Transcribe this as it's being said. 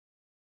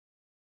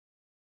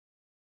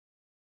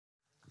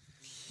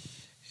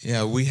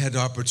Yeah, we had the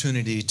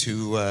opportunity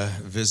to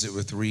visit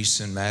with Reese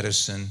and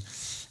Madison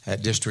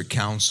at District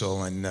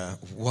Council, and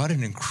what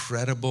an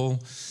incredible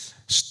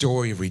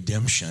story of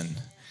redemption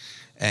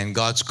and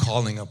God's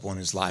calling upon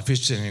his life.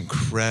 It's just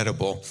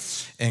incredible.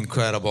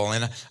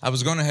 And I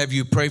was going to have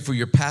you pray for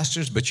your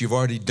pastors, but you've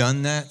already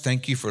done that.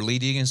 Thank you for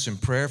leading us in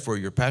prayer for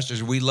your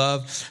pastors. We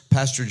love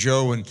Pastor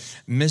Joe and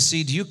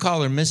Missy. Do you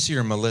call her Missy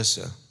or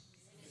Melissa?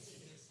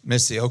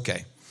 Missy,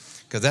 okay.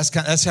 Because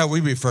that's how we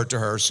refer to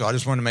her. So I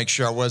just wanted to make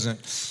sure I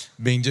wasn't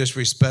being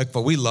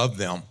disrespectful. We love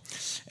them.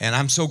 And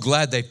I'm so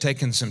glad they've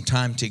taken some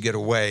time to get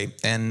away.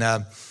 And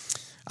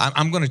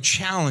I'm going to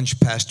challenge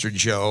Pastor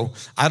Joe.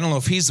 I don't know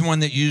if he's the one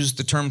that used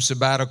the term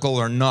sabbatical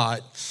or not,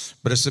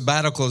 but a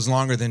sabbatical is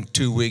longer than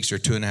 2 weeks or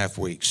 2.5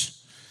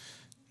 weeks.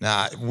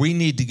 Now, we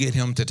need to get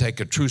him to take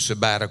a true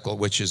sabbatical,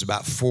 which is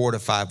about 4 to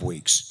 5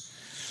 weeks.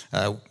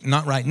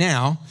 Not right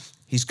now.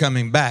 He's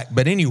coming back.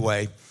 But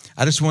anyway,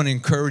 I just want to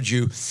encourage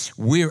you.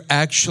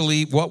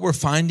 What we're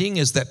finding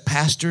is that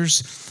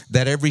pastors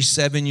that every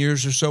 7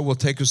 years or so will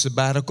take a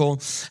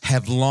sabbatical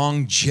have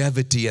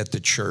longevity at the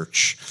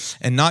church.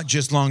 And not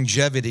just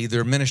longevity,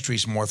 their ministry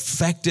is more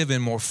effective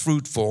and more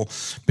fruitful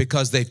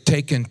because they've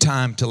taken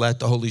time to let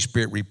the Holy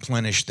Spirit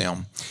replenish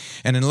them.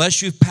 And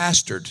unless you've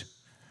pastored,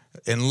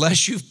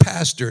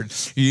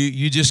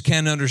 you just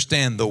can't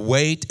understand the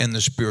weight and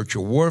the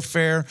spiritual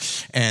warfare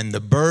and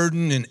the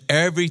burden and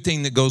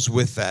everything that goes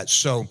with that.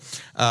 So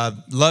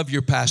love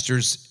your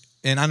pastors.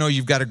 And I know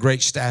you've got a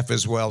great staff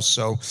as well.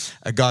 So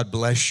God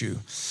bless you.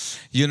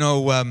 You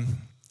know,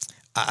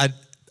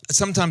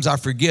 sometimes I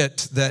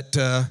forget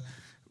that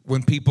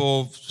when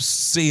people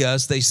see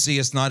us, they see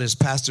us not as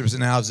pastors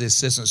and now as the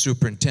assistant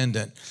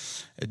superintendent.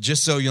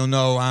 Just so you'll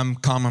know, I'm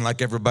common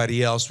like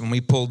everybody else. When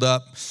we pulled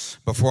up,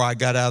 before I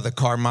got out of the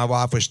car, my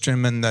wife was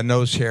trimming the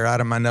nose hair out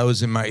of my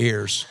nose and my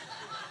ears.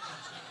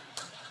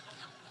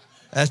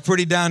 That's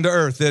pretty down to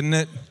earth, isn't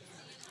it?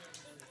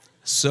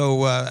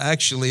 So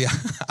actually,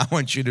 I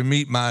want you to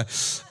meet my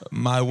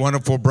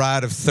wonderful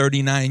bride of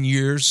 39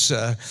 years.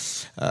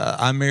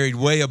 I'm married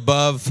way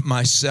above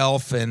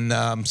myself, and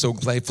I'm so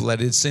grateful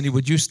that it is. Cindy,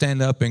 would you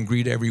stand up and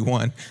greet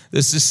everyone?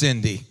 This is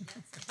Cindy.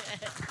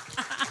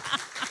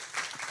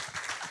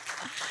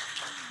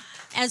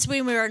 As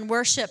we were in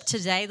worship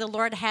today, the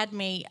Lord had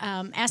me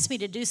asked me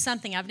to do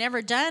something I've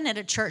never done at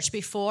a church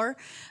before.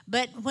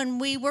 But when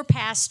we were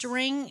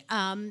pastoring,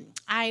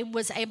 I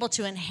was able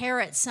to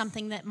inherit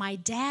something that my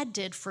dad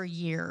did for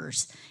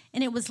years.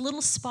 And it was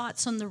little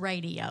spots on the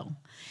radio.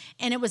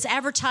 And it was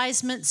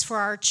advertisements for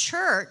our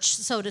church,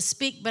 so to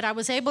speak. But I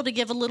was able to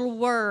give a little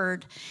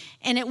word.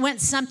 And it went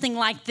something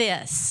like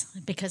this,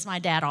 because my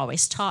dad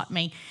always taught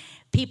me,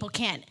 people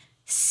can't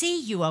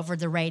see you over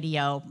the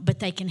radio, but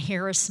they can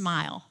hear a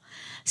smile.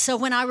 So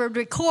when I would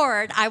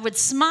record, I would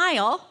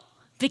smile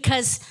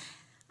because,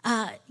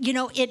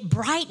 it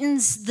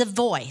brightens the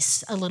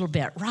voice a little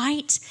bit,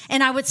 right?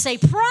 And I would say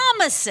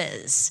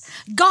promises,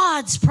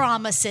 God's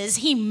promises,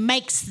 he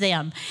makes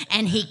them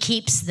and he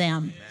keeps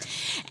them.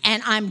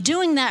 And I'm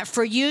doing that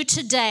for you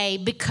today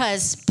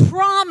because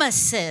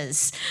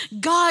promises,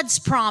 God's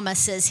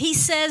promises, he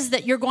says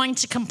that you're going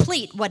to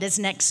complete what is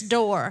next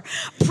door.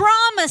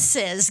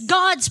 Promises,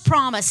 God's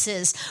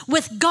promises,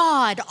 with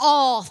God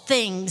all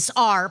things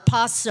are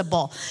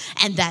possible.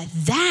 And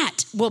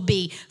that will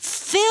be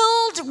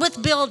filled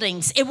with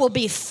buildings. It will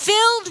be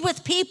filled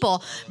with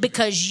people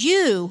because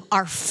you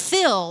are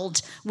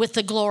filled with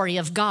the glory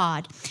of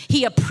God.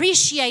 He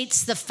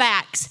appreciates the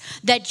facts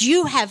that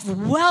you have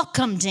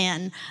welcomed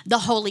in the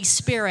Holy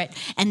Spirit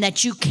and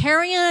that you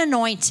carry an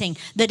anointing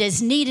that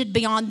is needed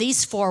beyond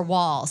these four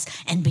walls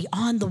and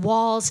beyond the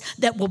walls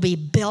that will be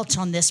built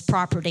on this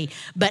property.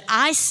 But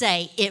I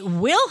say it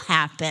will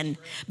happen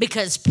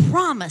because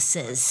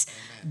promises,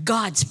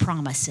 God's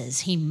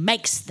promises, he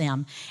makes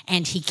them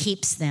and he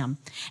keeps them.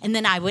 And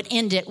then I would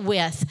end it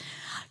with,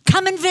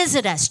 come and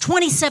visit us,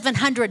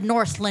 2700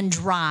 Northland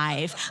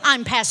Drive.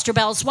 I'm Pastor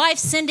Bell's wife,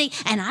 Cindy,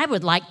 and I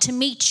would like to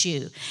meet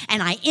you.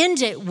 And I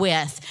end it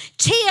with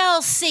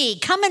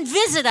TLC. Come and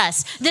visit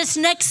us this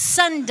next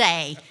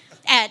Sunday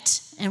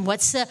at, and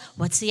what's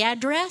the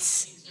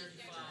address?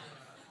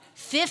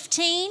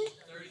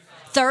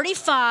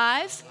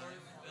 1535.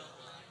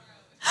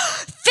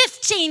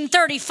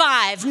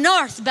 1535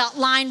 North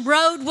Beltline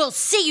Road. We'll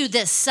see you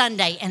this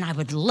Sunday, and I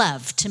would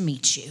love to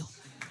meet you.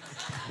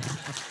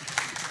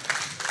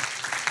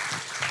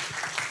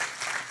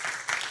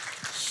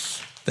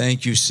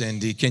 Thank you,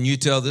 Cindy. Can you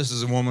tell this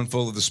is a woman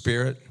full of the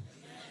Spirit?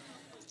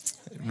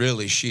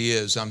 Really, she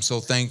is. I'm so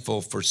thankful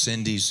for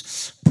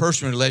Cindy's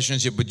personal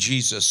relationship with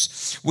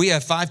Jesus. We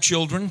have 5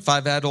 children,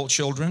 5 adult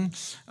children,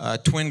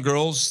 twin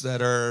girls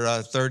that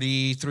are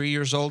 33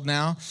 years old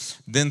now,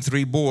 then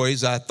 3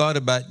 boys. I thought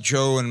about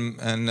Joe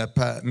and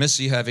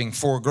Missy having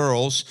 4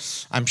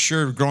 girls. I'm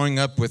sure growing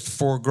up with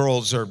 4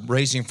 girls or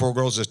raising 4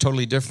 girls is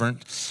totally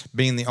different,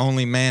 being the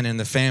only man in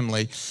the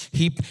family.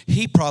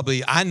 He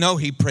probably, I know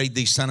he prayed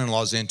these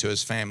son-in-laws into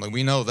his family.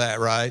 We know that,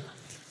 right?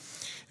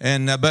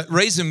 And but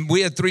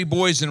we had 3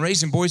 boys, and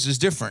raising boys is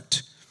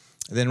different.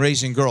 than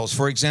raising girls.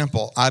 For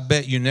example, I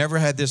bet you never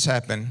had this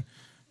happen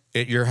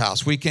at your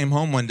house. We came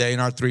home one day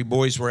and our 3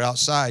 boys were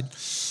outside.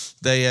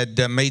 They had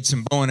made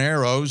some bow and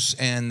arrows,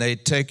 and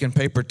they'd taken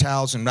paper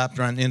towels and wrapped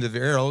around the end of the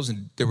arrows,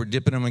 and they were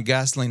dipping them in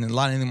gasoline and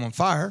lighting them on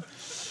fire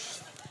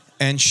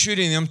and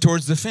shooting them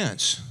towards the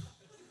fence.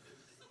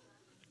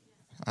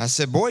 I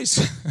said,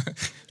 boys,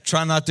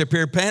 try not to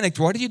appear panicked.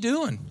 What are you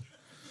doing?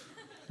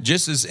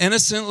 Just as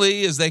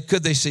innocently as they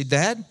could, they say,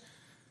 Dad,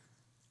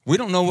 we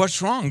don't know what's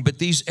wrong, but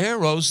these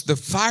arrows, the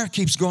fire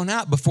keeps going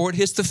out before it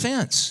hits the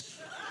fence.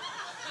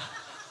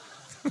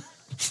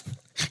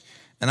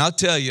 And I'll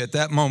tell you, at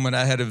that moment,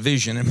 I had a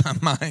vision in my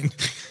mind.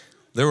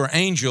 There were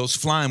angels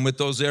flying with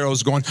those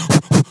arrows going.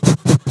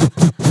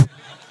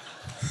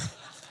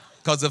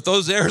 Because if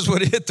those arrows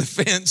would have hit the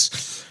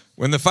fence,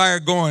 when the fire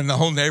going, the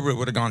whole neighborhood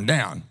would have gone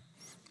down.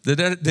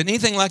 Did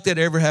anything like that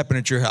ever happen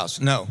at your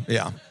house? No,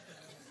 yeah.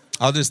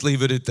 I'll just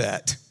leave it at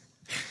that.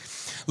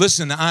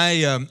 Listen,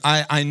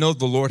 I know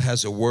the Lord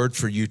has a word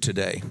for you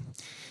today.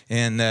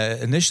 And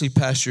initially,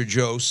 Pastor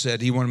Joe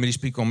said he wanted me to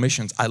speak on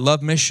missions. I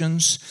love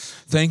missions.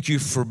 Thank you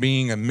for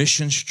being a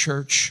missions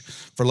church,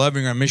 for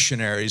loving our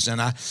missionaries. And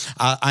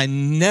I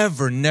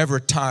never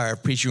tire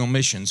of preaching on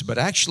missions. But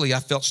actually,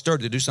 I felt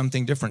stirred to do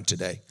something different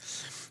today.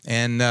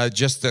 And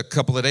just a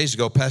couple of days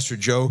ago, Pastor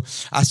Joe,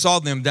 I saw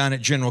them down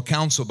at General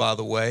Council, by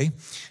the way.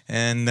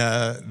 And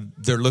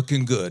they're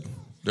looking good.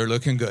 They're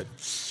looking good.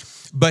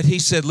 But he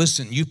said,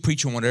 listen, you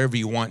preach on whatever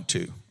you want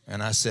to.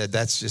 And I said,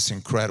 that's just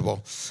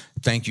incredible.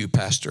 Thank you,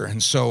 Pastor.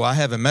 And so I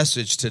have a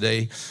message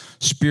today,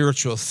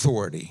 spiritual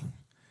authority.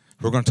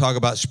 We're going to talk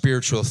about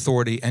spiritual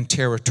authority and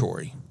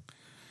territory.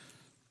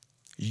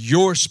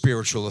 Your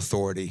spiritual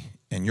authority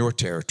and your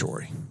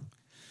territory.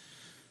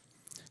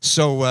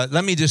 So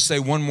let me just say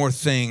one more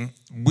thing.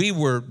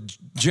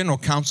 General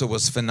Council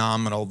was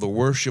phenomenal. The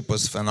worship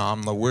was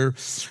phenomenal.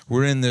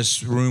 We're in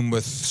this room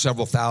with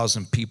several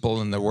thousand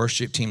people, and the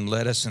worship team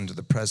led us into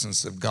the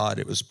presence of God.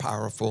 It was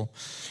powerful.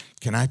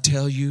 Can I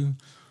tell you,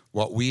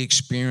 what we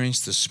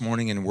experienced this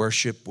morning in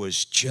worship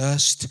was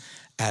just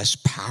as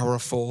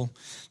powerful,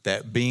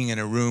 that being in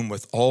a room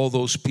with all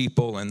those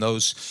people and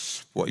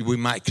those, what we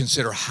might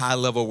consider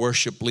high-level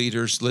worship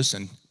leaders.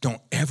 Listen,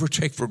 don't ever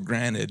take for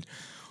granted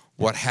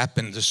what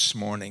happened this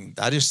morning.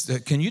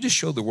 Can you just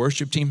show the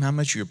worship team how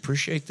much you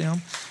appreciate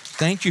them?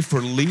 Thank you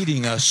for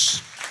leading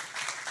us.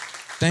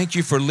 Thank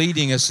you for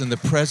leading us in the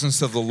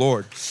presence of the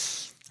Lord.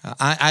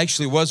 I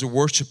actually was a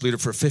worship leader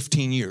for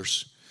 15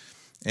 years.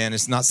 And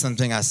it's not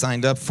something I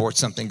signed up for. It's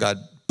something God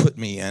put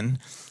me in.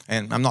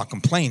 And I'm not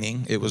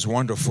complaining. It was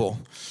wonderful.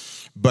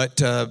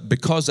 But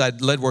because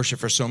I'd led worship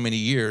for so many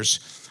years,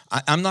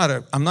 I'm not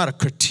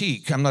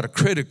a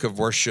critic of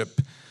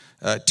worship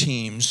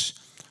teams.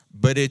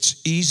 But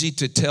it's easy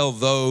to tell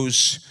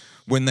those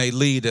when they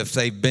lead if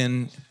they've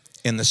been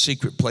in the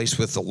secret place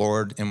with the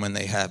Lord and when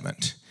they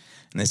haven't.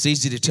 And it's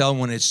easy to tell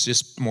when it's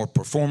just more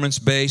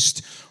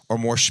performance-based or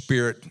more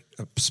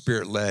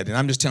spirit-led. And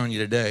I'm just telling you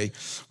today,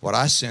 what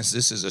I sense,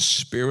 this is a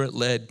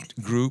spirit-led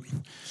group,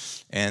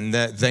 and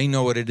that they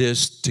know what it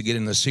is to get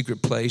in the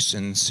secret place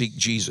and seek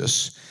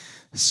Jesus.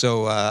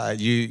 So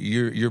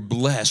you're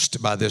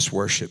blessed by this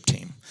worship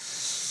team.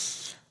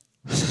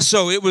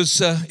 So it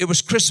was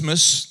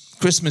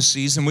Christmas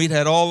season. We'd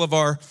had all of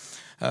our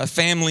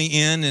family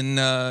in,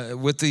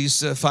 and with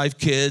these 5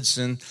 kids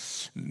and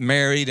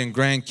married and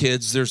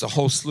grandkids. There's a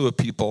whole slew of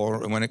people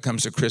when it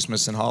comes to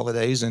Christmas and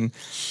holidays. And,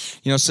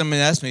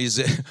 somebody asked me,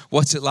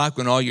 what's it like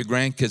when all your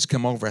grandkids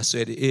come over? I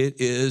said, it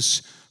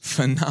is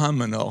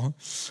phenomenal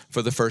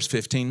for the first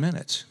 15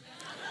 minutes.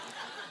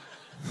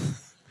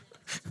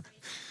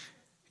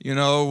 We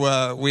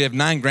have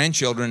 9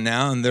 grandchildren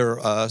now, and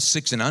they're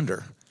 6 and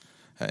under.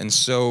 And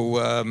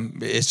so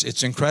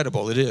it's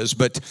incredible. It is.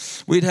 But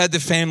we'd had the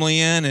family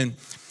in,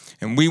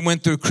 and we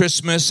went through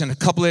Christmas. And a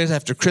couple of days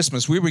after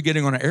Christmas, we were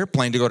getting on an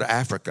airplane to go to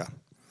Africa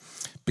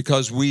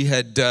because we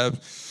had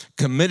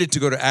committed to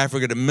go to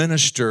Africa to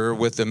minister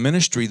with the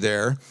ministry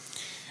there.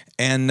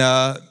 And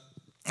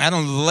I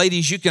don't know,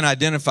 ladies, you can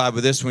identify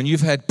with this when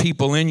you've had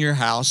people in your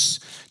house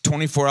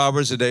 24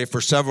 hours a day for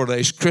several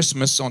days,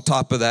 Christmas on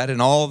top of that,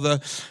 and all the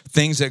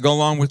things that go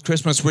along with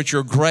Christmas, which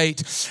are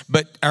great.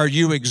 But are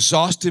you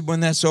exhausted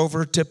when that's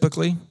over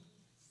typically?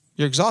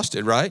 You're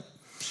exhausted, right?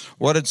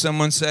 What did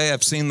someone say?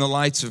 I've seen the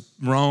lights of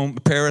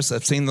Paris.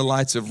 I've seen the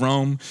lights of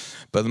Rome.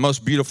 But the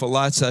most beautiful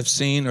lights I've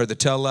seen are the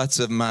tail lights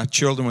of my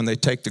children when they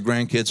take the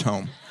grandkids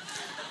home.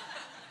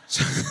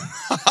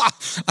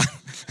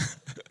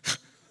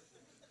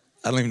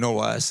 I don't even know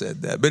why I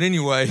said that. But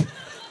anyway,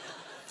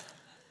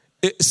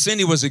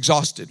 Cindy was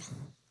exhausted.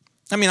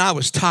 I mean, I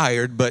was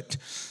tired, but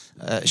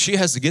she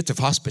has the gift of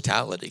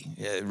hospitality.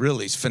 It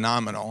really is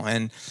phenomenal.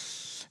 And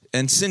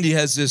Cindy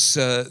has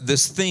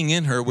this thing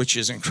in her, which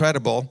is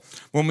incredible.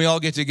 When we all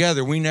get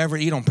together, we never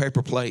eat on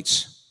paper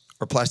plates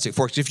or plastic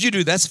forks. If you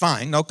do, that's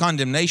fine. No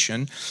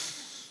condemnation.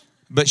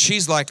 But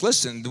she's like,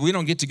 listen, we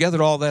don't get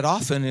together all that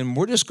often, and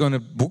we're going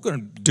to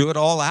do it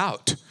all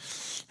out.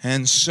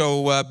 And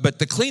so, but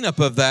the cleanup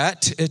of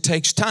that, it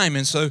takes time.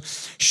 And so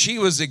she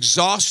was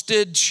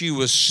exhausted. She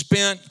was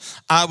spent.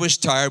 I was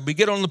tired. We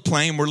get on the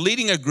plane. We're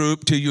leading a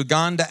group to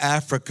Uganda,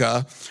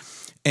 Africa.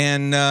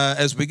 And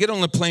as we get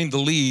on the plane to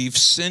leave,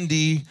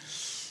 Cindy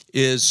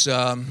is,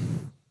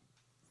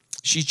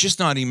 she's just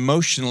not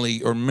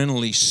emotionally or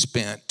mentally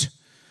spent.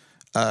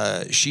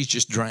 She's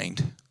just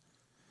drained.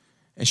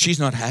 And she's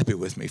not happy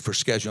with me for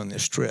scheduling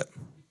this trip.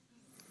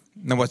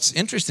 Now, what's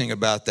interesting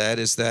about that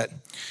is that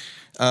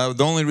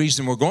the only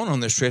reason we're going on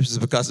this trip is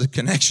because of the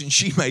connection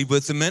she made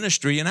with the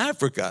ministry in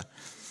Africa.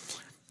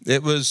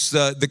 It was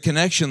the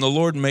connection the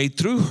Lord made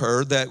through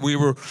her that we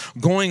were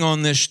going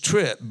on this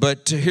trip.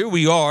 But here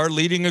we are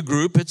leading a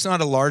group. It's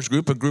not a large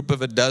group, a group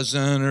of a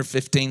dozen or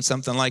 15,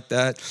 something like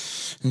that.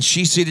 And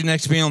she's seated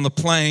next to me on the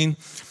plane.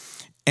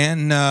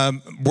 And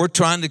we're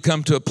trying to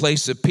come to a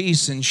place of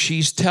peace. And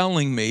she's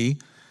telling me,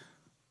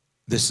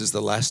 this is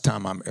the last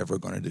time I'm ever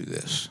going to do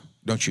this.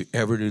 Don't you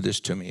ever do this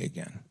to me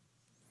again.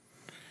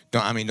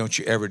 Don't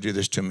you ever do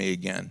this to me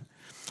again.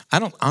 I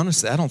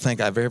don't think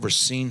I've ever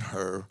seen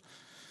her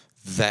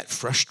that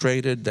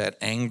frustrated, that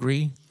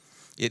angry.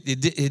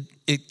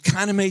 It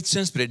kind of made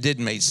sense, but it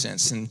didn't make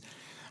sense. And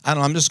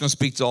I'm just going to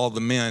speak to all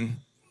the men.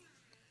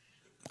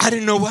 I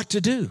didn't know what to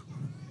do.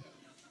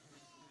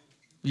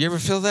 You ever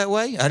feel that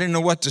way? I didn't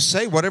know what to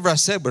say. Whatever I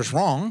said was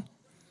wrong.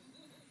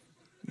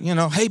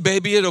 Hey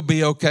baby, it'll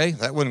be okay.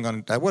 That wasn't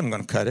going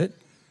to cut it.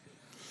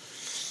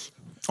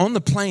 On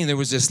the plane, there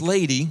was this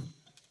lady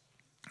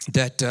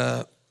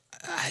that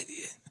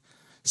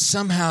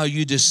somehow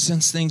you just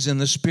sense things in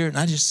the spirit. And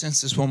I just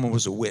sensed this woman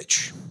was a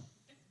witch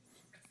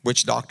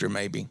doctor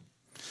maybe.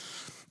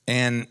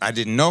 And I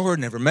didn't know her,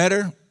 never met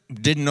her.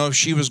 Didn't know if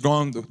she was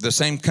going the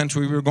same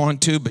country we were going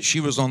to, but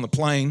she was on the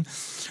plane.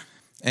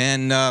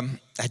 And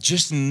I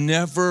just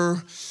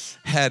never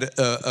had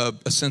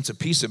a sense of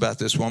peace about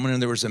this woman.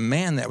 And there was a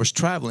man that was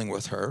traveling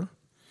with her.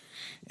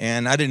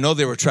 And I didn't know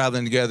they were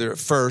traveling together at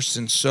first.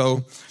 And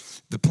so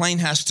the plane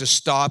has to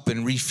stop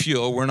and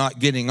refuel. We're not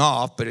getting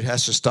off, but it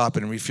has to stop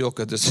and refuel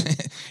because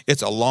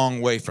it's a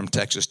long way from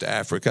Texas to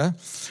Africa.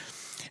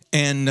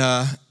 And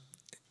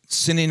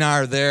Cindy and I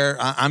are there.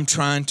 I'm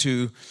trying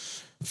to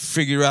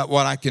figure out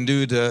what I can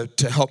do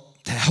to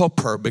help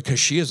her because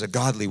she is a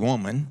godly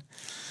woman.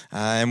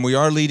 And we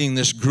are leading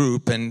this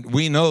group, and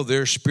we know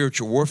there's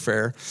spiritual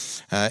warfare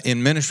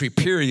in ministry,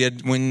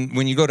 period.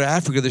 When you go to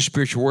Africa, the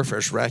spiritual warfare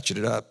is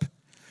ratcheted up.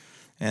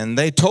 And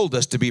they told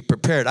us to be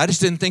prepared. I just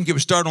didn't think it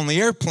would start on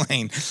the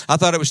airplane. I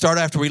thought it would start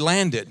after we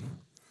landed.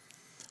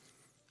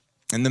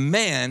 And the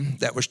man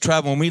that was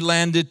traveling, when we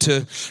landed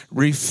to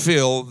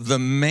refill, the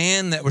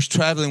man that was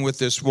traveling with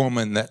this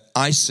woman that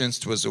I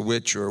sensed was a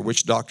witch or a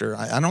witch doctor,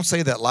 I don't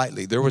say that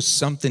lightly. There was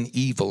something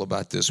evil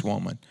about this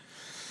woman.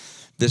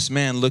 This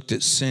man looked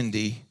at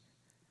Cindy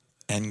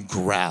and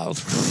growled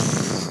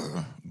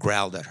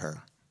at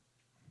her.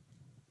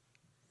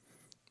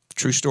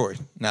 True story.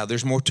 Now,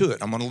 there's more to it.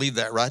 I'm going to leave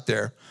that right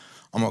there.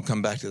 I'm going to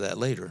come back to that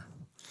later.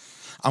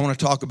 I want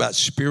to talk about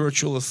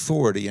spiritual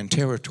authority and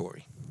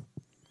territory.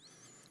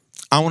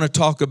 I want to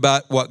talk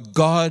about what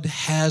God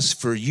has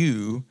for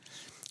you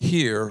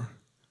here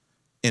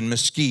in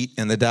Mesquite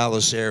in the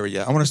Dallas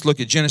area. I want us to look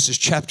at Genesis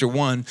chapter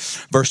 1,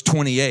 verse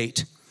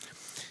 28.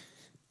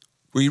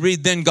 We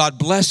read, then God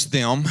blessed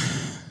them.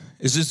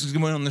 Is this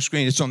going on the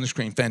screen? It's on the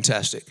screen.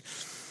 Fantastic.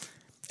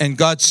 And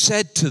God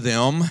said to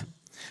them,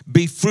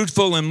 be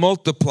fruitful and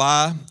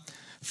multiply,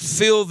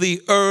 fill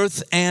the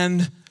earth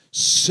and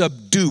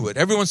subdue it.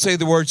 Everyone say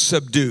the word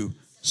subdue.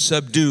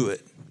 Subdue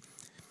it.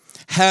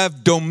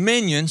 Have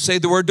dominion, say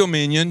the word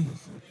dominion,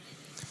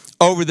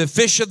 over the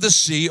fish of the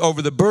sea,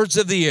 over the birds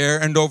of the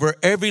air, and over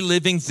every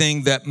living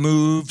thing that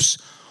moves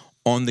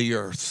on the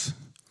earth.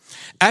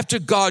 After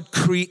God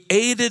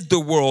created the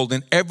world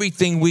and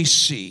everything we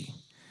see,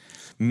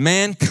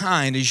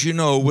 mankind, as you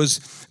know,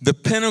 was the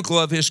pinnacle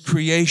of his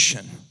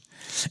creation.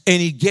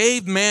 And he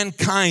gave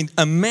mankind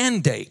a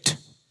mandate.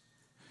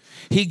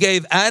 He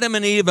gave Adam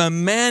and Eve a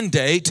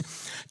mandate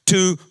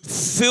to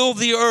fill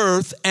the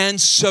earth and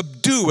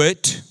subdue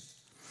it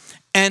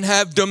and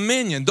have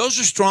dominion. Those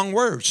are strong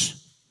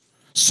words.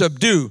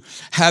 Subdue,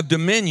 have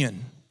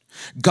dominion.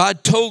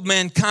 God told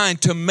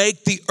mankind to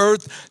make the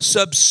earth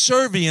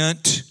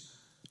subservient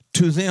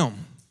to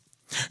them.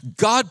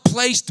 God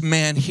placed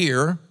man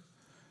here.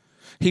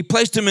 He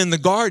placed him in the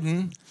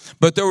garden,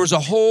 but there was a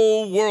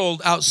whole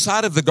world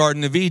outside of the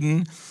Garden of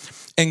Eden.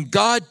 And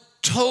God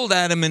told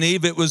Adam and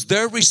Eve it was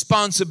their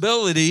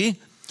responsibility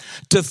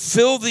to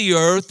fill the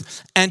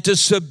earth and to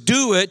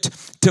subdue it,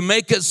 to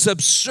make it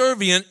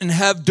subservient and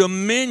have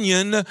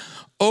dominion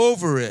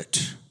over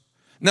it.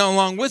 Now,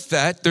 along with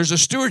that, there's a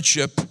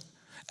stewardship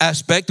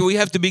aspect. We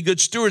have to be good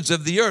stewards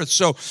of the earth.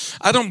 So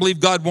I don't believe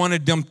God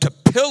wanted them to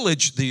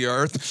pillage the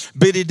earth,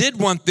 but he did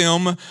want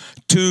them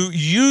to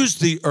use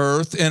the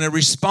earth in a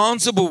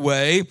responsible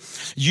way,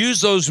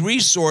 use those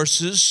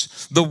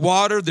resources, the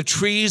water, the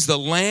trees, the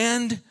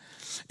land,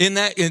 in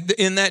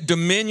that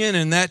dominion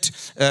and that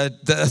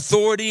the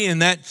authority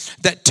and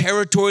that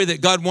territory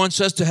that God wants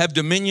us to have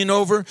dominion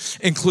over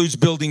includes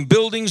building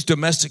buildings,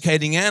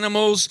 domesticating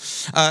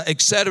animals,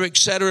 et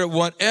cetera,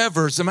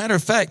 whatever. As a matter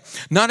of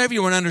fact, not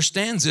everyone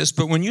understands this,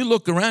 but when you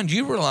look around,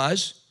 you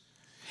realize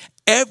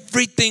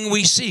everything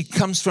we see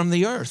comes from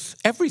the earth.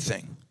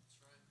 Everything.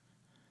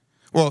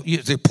 Well,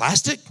 the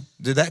plastic,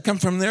 did that come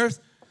from the earth?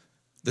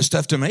 The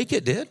stuff to make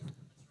it did.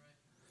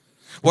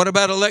 What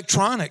about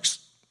electronics?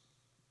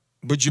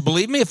 Would you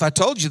believe me if I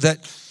told you that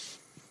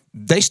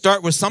they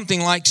start with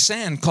something like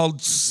sand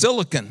called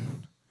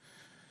silicon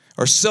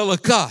or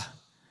silica,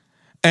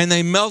 and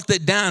they melt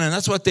it down, and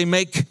that's what they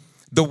make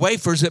the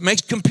wafers. It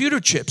makes computer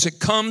chips. It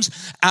comes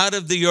out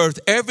of the earth.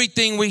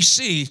 Everything we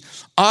see,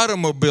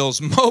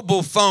 automobiles,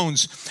 mobile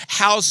phones,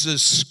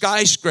 houses,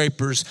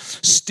 skyscrapers,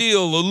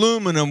 steel,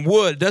 aluminum,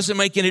 wood, doesn't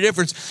make any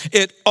difference.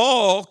 It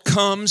all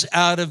comes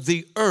out of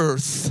the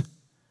earth,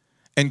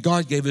 and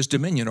God gave us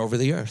dominion over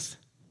the earth.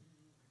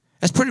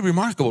 That's pretty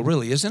remarkable,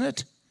 really, isn't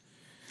it?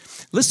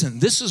 Listen,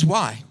 this is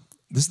why.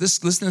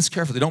 Listen to this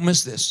carefully. Don't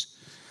miss this.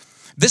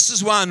 This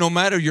is why no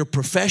matter your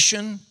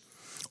profession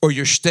or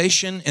your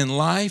station in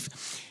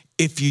life,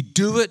 if you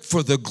do it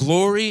for the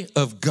glory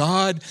of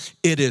God,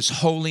 it is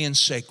holy and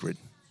sacred.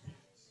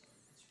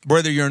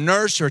 Whether you're a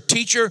nurse or a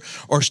teacher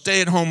or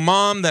stay-at-home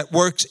mom that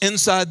works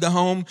inside the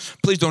home,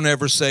 please don't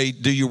ever say,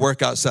 do you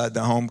work outside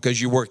the home? Because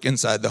you work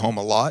inside the home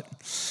a lot.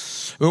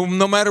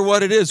 No matter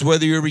what it is,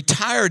 whether you're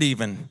retired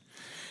even,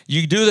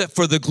 you do that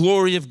for the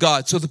glory of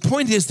God. So the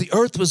point is, the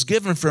earth was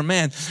given for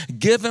man,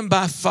 given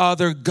by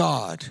Father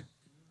God,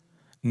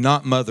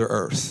 not Mother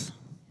Earth.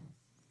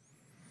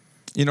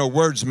 You know,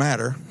 words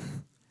matter.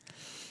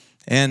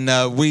 And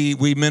we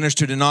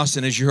ministered in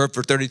Austin, as you heard,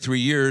 for 33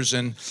 years.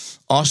 And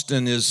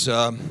Austin is,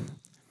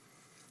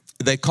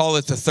 they call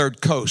it the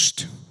third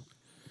coast.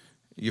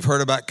 You've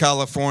heard about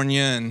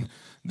California and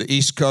the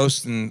East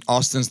Coast, and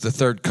Austin's the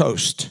third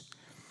coast.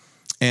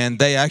 And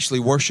they actually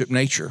worship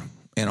nature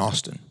in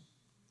Austin.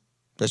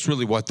 That's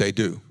really what they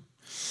do.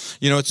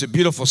 You know, it's a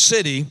beautiful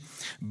city,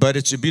 but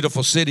it's a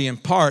beautiful city in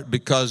part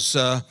because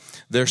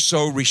they're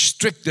so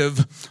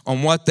restrictive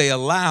on what they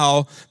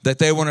allow that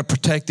they want to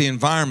protect the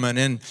environment.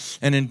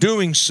 And in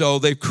doing so,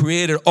 they've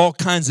created all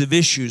kinds of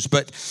issues.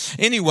 But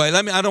anyway,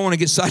 I don't want to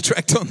get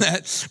sidetracked on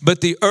that.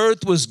 But the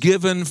earth was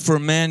given for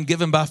man,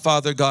 given by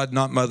Father God,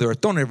 not Mother Earth.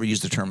 Don't ever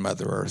use the term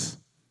Mother Earth.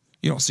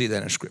 You don't see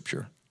that in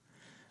Scripture.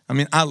 I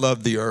mean, I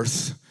love the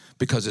earth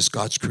because it's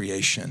God's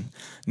creation,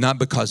 not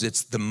because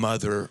it's the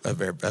mother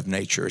of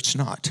nature. It's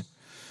not.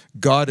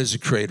 God is the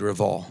creator of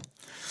all.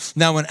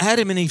 Now, when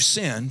Adam and Eve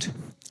sinned,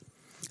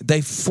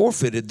 they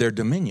forfeited their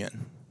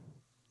dominion.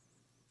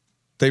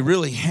 They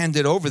really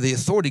handed over the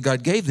authority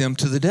God gave them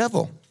to the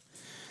devil.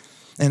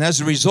 And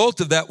as a result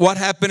of that, what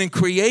happened in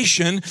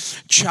creation?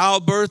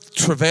 Childbirth,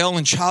 travail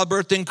and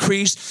childbirth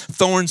increased.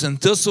 Thorns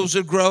and thistles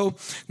would grow.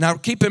 Now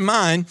keep in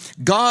mind,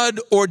 God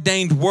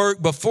ordained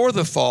work before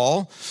the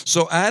fall.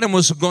 So Adam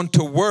was going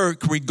to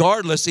work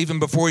regardless, even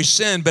before he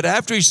sinned. But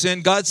after he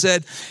sinned, God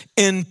said,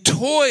 in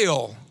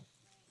toil,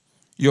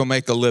 you'll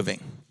make a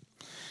living.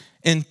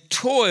 In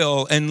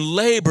toil and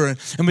labor.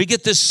 And we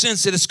get this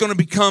sense that it's going to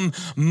become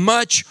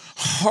much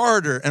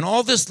harder. And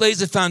all this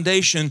lays a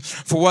foundation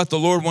for what the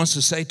Lord wants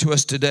to say to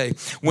us today.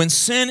 When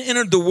sin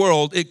entered the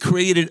world, it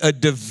created a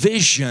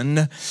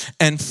division.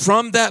 And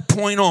from that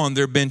point on,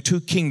 there have been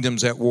two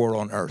kingdoms at war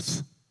on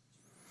earth.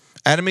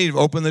 Adam and Eve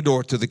opened the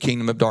door to the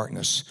kingdom of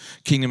darkness,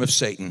 kingdom of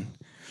Satan.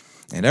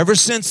 And ever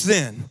since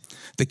then,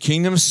 the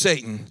kingdom of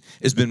Satan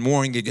has been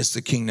warring against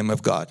the kingdom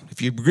of God.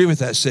 If you agree with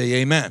that, say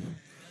amen.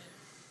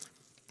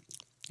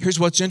 Here's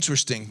what's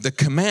interesting. The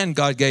command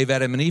God gave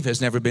Adam and Eve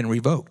has never been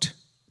revoked.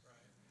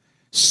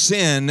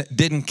 Sin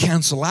didn't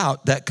cancel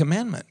out that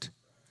commandment.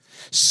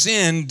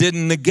 Sin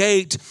didn't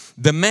negate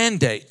the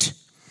mandate.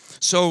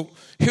 So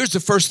here's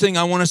the first thing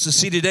I want us to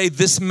see today.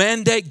 This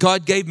mandate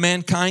God gave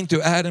mankind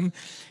through Adam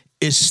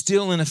is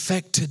still in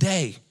effect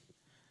today,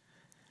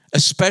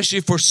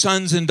 especially for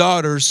sons and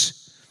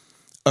daughters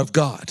of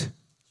God.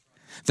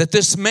 That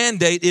this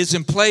mandate is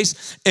in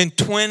place in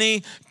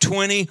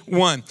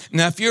 2021.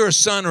 Now, if you're a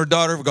son or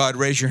daughter of God,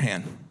 raise your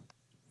hand.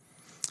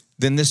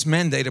 Then this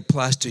mandate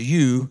applies to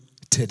you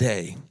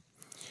today.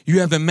 You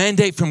have a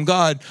mandate from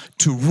God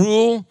to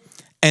rule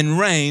and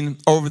reign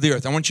over the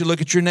earth. I want you to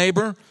look at your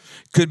neighbor.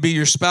 Could be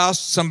your spouse,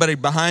 somebody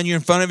behind you,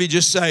 in front of you.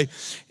 Just say,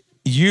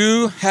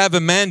 you have a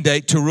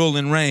mandate to rule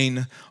and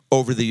reign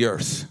over the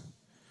earth.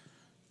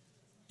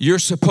 You're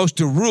supposed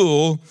to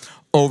rule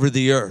over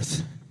the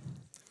earth.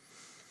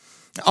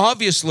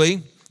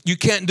 Obviously, you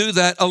can't do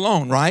that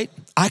alone, right?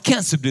 I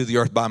can't subdue the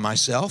earth by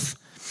myself.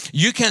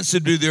 You can't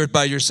subdue the earth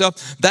by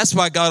yourself. That's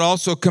why God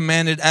also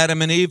commanded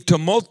Adam and Eve to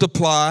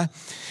multiply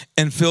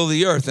and fill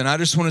the earth. And I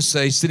just want to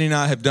say, Cindy and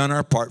I have done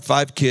our part.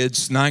 5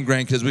 kids, 9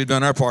 grandkids, we've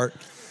done our part.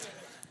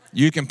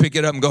 You can pick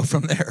it up and go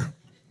from there.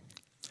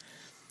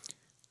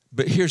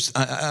 But here's,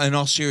 in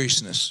all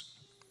seriousness,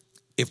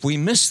 if we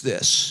miss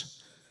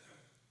this,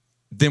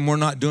 then we're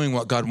not doing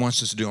what God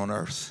wants us to do on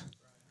earth.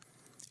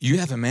 You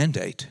have a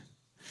mandate.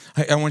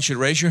 I want you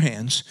to raise your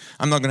hands.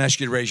 I'm not going to ask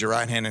you to raise your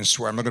right hand and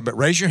swear. I'm not going to, but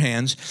raise your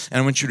hands,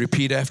 and I want you to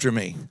repeat after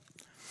me.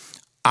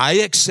 I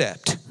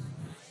accept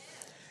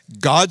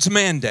God's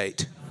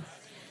mandate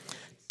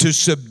to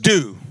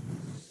subdue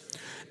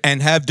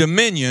and have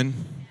dominion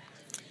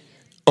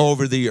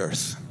over the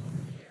earth.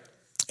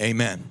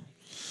 Amen.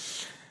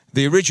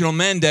 The original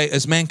mandate,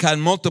 as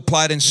mankind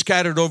multiplied and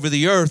scattered over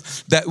the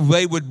earth, that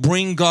they would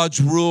bring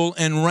God's rule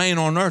and reign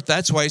on earth.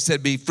 That's why he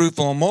said, be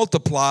fruitful and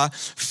multiply,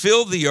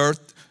 fill the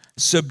earth,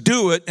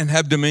 subdue it, and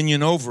have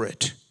dominion over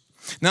it.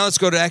 Now let's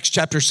go to Acts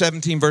chapter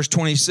 17, verse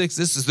 26.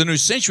 This is the New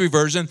Century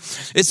Version.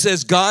 It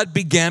says, God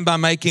began by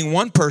making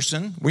one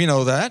person. We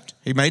know that.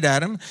 He made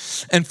Adam.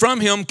 And from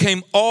him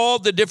came all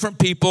the different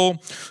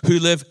people who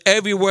live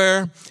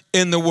everywhere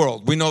in the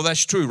world. We know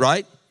that's true,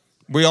 right?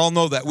 We all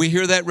know that. We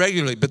hear that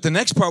regularly. But the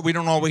next part we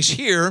don't always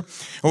hear,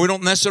 or we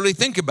don't necessarily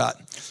think about.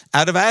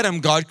 Out of Adam,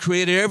 God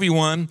created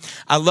everyone.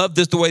 I love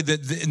this, the way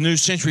that the New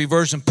Century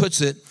Version puts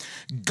it.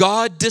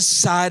 God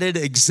decided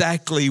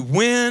exactly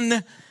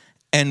when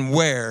and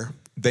where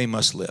they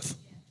must live.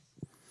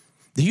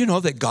 Do you know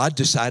that God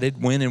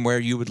decided when and where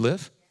you would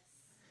live?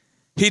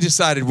 He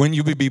decided when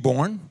you would be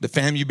born, the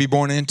family you'd be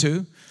born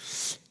into.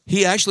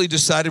 He actually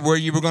decided where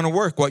you were going to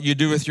work, what you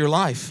do with your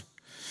life.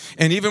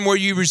 And even where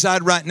you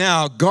reside right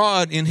now,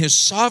 God in his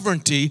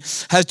sovereignty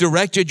has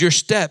directed your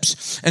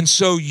steps. And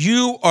so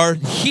you are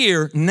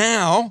here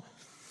now,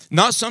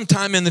 not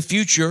sometime in the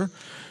future.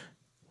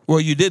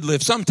 Well, you did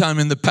live sometime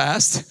in the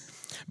past,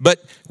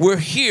 but we're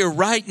here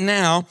right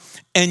now,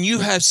 and you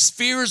have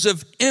spheres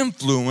of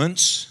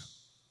influence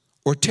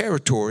or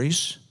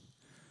territories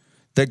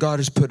that God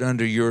has put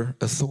under your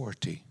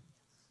authority.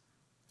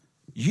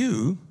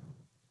 You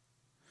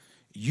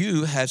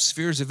have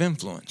spheres of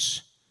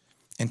influence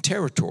and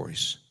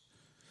territories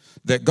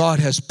that God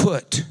has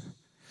put.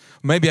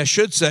 Maybe I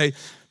should say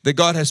that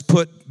God has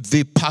put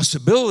the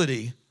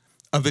possibility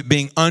of it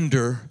being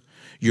under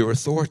your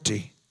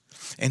authority.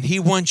 And he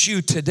wants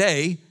you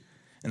today,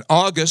 in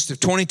August of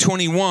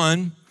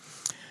 2021,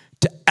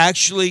 to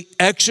actually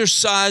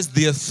exercise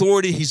the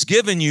authority he's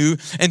given you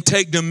and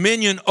take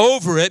dominion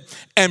over it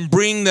and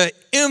bring the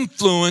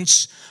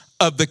influence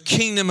of the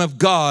kingdom of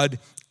God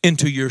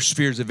into your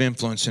spheres of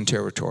influence and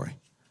territory.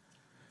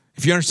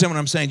 If you understand what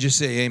I'm saying, just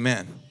say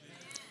amen.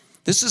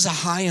 This is a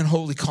high and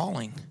holy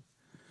calling.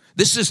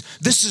 This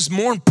is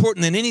more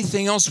important than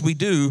anything else we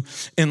do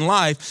in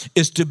life,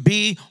 is to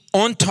be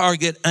on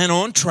target and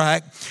on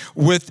track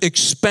with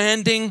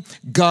expanding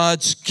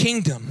God's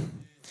kingdom.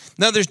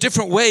 Now, there's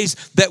different ways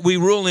that we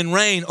rule and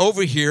reign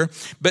over here,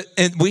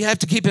 and we have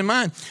to keep in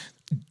mind,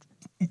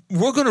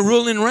 we're going to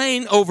rule and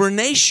reign over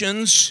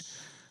nations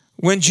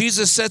when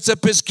Jesus sets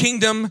up his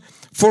kingdom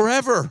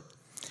forever.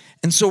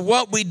 And so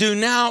what we do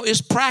now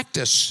is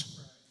practice,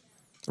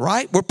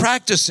 right? We're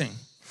practicing.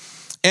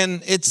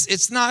 And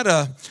it's not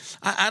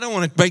I don't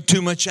want to make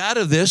too much out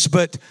of this,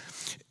 but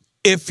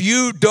if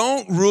you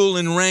don't rule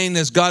and reign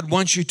as God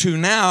wants you to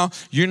now,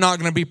 you're not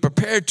going to be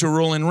prepared to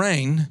rule and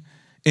reign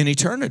in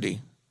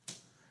eternity.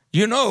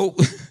 You know,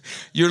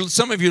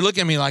 some of you look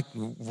at me like,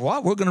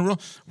 what? We're going to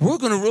rule? We're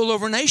going to rule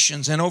over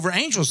nations and over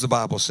angels, the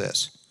Bible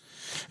says.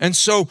 And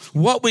so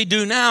what we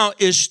do now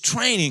is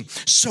training.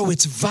 So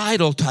it's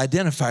vital to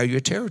identify your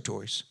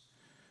territories.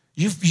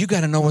 You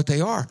got to know what they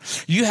are.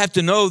 You have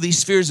to know these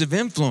spheres of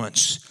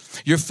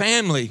influence, your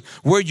family,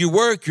 where you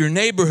work, your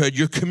neighborhood,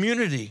 your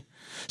community,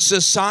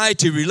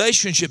 society,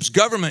 relationships,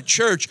 government,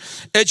 church,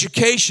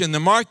 education, the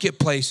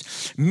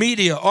marketplace,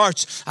 media,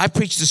 arts. I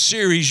preached a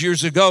series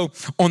years ago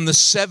on the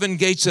 7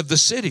 gates of the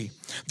city.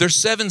 There's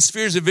 7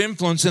 spheres of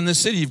influence in the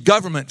city: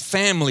 government,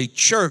 family,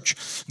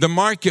 church, the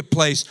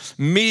marketplace,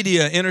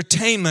 media,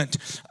 entertainment.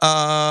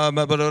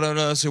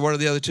 Let's see, what are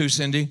the other 2,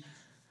 Cindy?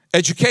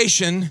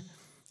 Education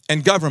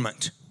and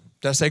government.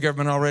 Did I say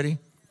government already?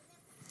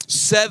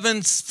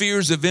 7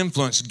 spheres of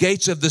influence,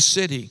 gates of the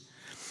city.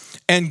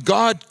 And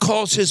God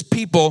calls his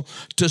people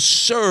to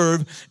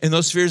serve in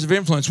those spheres of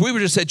influence. We were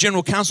just at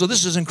General Council.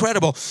 This is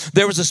incredible.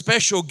 There was a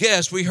special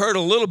guest. We heard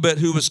a little bit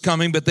who was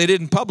coming, but they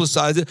didn't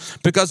publicize it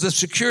because of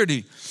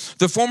security.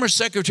 The former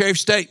Secretary of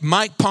State,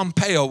 Mike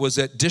Pompeo, was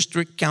at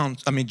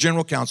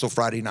General Council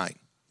Friday night.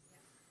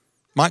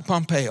 Mike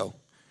Pompeo.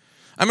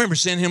 I remember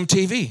seeing him on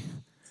TV.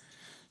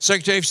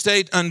 Secretary of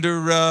State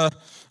under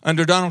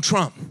Donald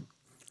Trump.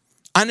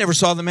 I never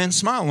saw the man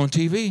smile on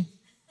TV.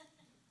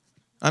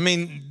 I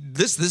mean,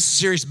 this is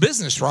serious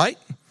business, right?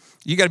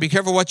 You got to be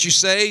careful what you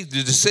say,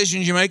 the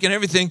decisions you make and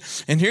everything.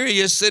 And here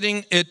he is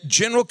sitting at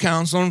General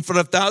Council in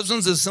front of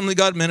thousands of Assembly of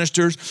God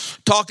ministers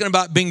talking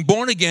about being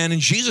born again and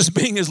Jesus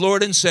being his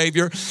Lord and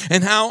Savior,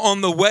 and how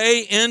on the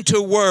way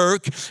into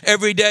work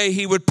every day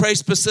he would pray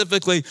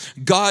specifically,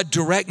 God,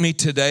 direct me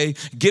today,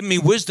 give me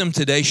wisdom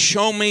today,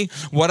 show me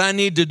what I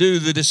need to do,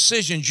 the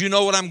decisions. You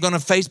know what I'm going to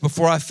face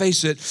before I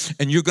face it,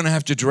 and you're going to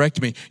have to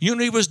direct me. You know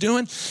what he was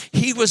doing?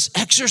 He was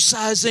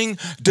exercising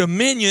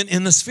dominion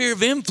in the sphere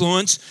of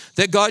influence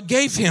that God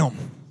gave him.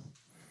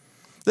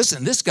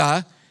 Listen, this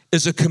guy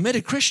is a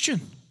committed Christian.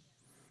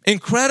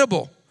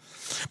 Incredible.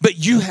 But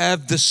you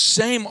have the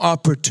same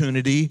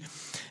opportunity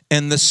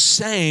and the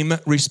same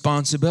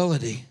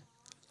responsibility.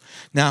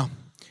 Now,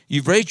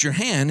 you've raised your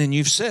hand and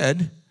you've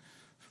said,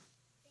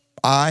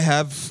 I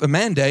have a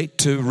mandate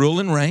to rule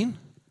and reign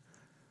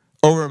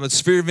over a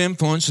sphere of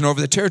influence and over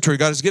the territory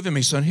God has given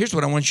me. So here's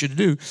what I want you to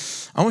do.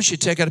 I want you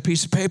to take out a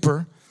piece of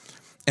paper,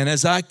 and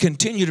as I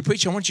continue to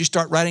preach, I want you to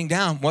start writing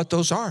down what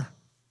those are.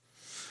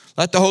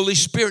 Let the Holy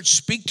Spirit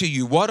speak to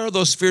you. What are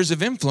those spheres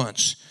of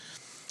influence?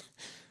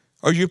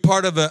 Are you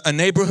part of a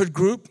neighborhood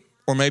group?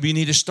 Or maybe you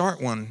need to start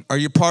one. Are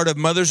you part of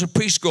mothers or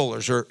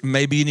preschoolers? Or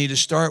maybe you need to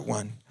start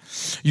one.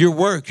 Your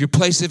work, your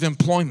place of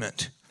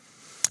employment.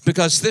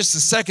 Because this is the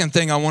second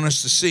thing I want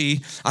us to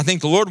see. I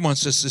think the Lord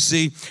wants us to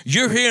see.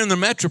 You're here in the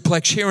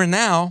Metroplex here and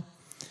now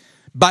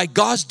by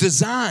God's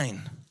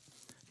design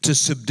to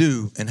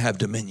subdue and have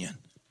dominion.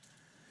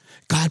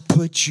 God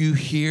put you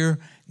here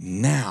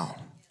now.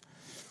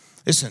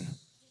 Listen,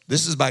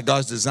 this is by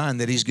God's design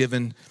that He's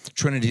given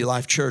Trinity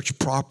Life Church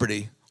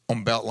property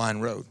on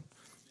Beltline Road.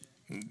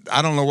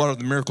 I don't know what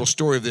the miracle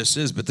story of this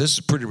is, but this is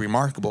pretty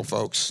remarkable,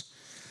 folks.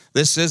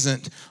 This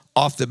isn't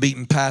off the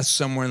beaten path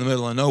somewhere in the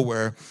middle of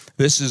nowhere.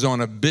 This is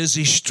on a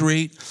busy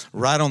street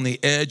right on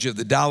the edge of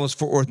the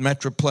Dallas-Fort Worth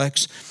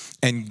Metroplex.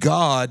 And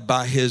God,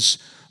 by His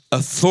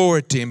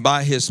authority and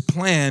by His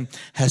plan,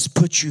 has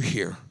put you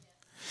here.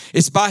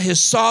 It's by His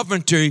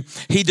sovereignty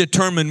He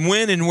determined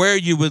when and where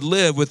you would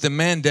live with the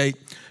mandate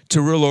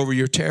to rule over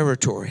your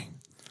territory.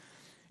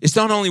 It's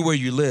not only where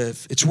you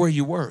live, it's where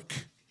you work.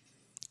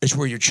 It's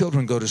where your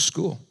children go to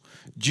school.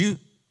 Do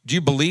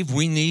you believe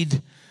we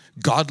need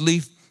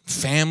godly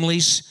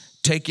families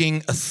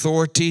taking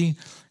authority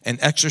and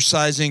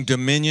exercising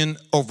dominion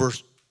over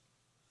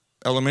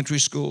elementary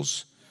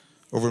schools,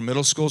 over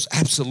middle schools?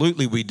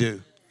 Absolutely we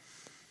do.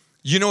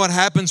 You know what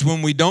happens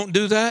when we don't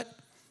do that?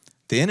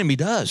 The enemy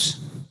does.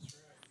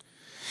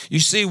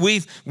 You see,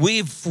 we've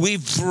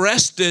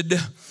rested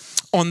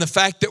on the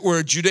fact that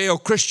we're a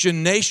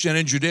Judeo-Christian nation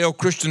and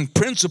Judeo-Christian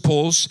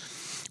principles,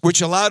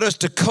 which allowed us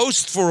to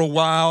coast for a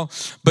while.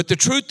 But the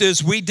truth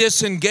is we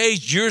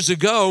disengaged years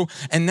ago,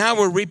 and now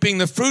we're reaping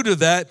the fruit of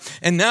that.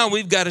 And now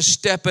we've got to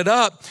step it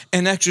up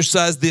and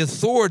exercise the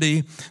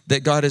authority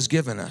that God has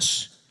given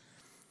us.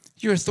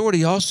 Your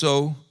authority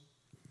also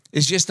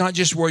is just not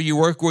just where you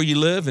work, where you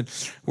live, and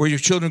where your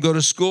children go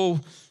to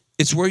school.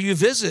 It's where you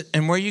visit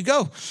and where you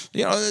go.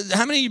 You know,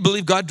 how many of you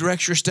believe God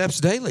directs your steps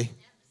daily?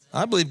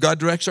 I believe God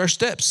directs our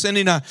steps.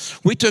 Cindy and I,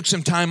 we took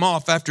some time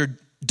off after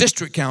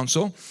district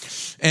council,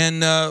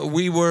 and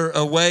we were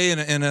away in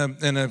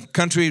a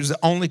country. It was the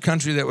only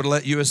country that would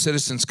let U.S.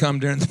 citizens come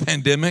during the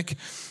pandemic,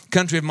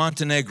 country of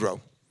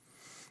Montenegro.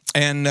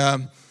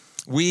 And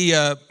we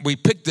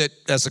picked it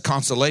as a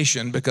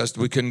consolation because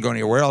we couldn't go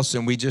anywhere else,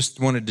 and we just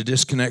wanted to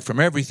disconnect from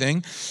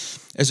everything.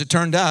 As it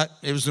turned out,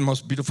 it was the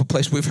most beautiful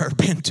place we've ever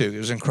been to. It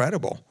was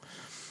incredible.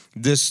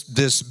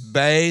 This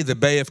bay, the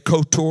Bay of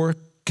Kotor,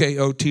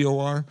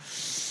 Kotor,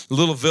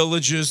 little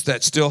villages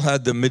that still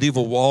had the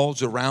medieval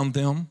walls around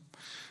them,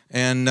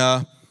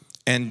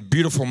 and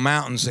beautiful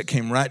mountains that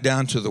came right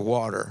down to the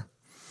water.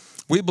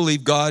 We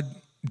believe God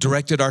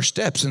directed our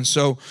steps. And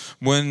so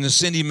when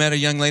Cindy met a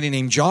young lady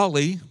named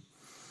Jolly,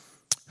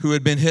 who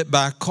had been hit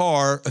by a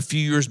car a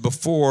few years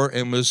before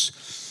and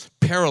was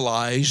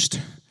paralyzed,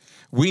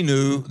 we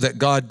knew that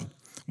God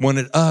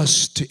wanted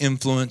us to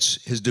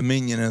influence His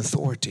dominion and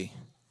authority.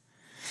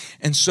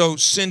 And so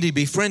Cindy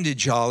befriended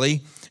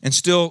Jolly and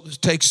still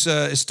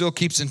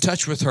keeps in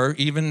touch with her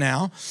even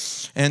now.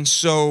 And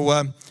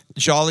so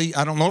Jolly,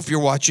 I don't know if you're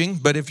watching,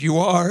 but if you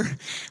are,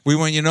 we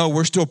want you to know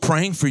we're still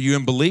praying for you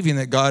and believing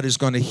that God is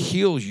going to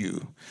heal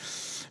you.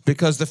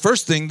 Because the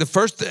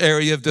first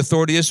area of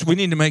authority is we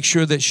need to make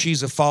sure that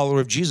she's a follower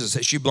of Jesus,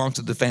 that she belongs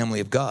to the family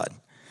of God.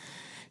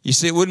 You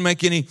see, it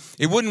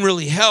wouldn't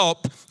really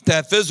help to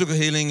have physical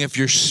healing if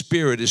your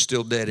spirit is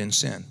still dead in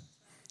sin,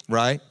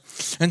 right?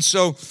 And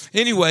so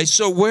anyway,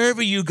 so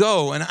wherever you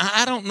go, and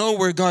I don't know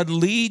where God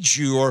leads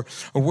you or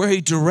where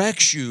He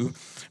directs you,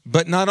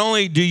 but not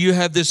only do you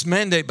have this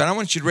mandate, but I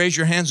want you to raise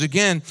your hands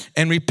again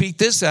and repeat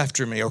this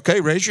after me,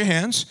 okay? Raise your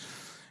hands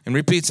and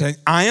repeat, saying,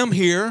 I am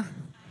here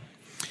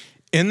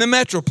in the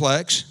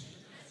Metroplex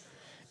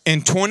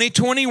in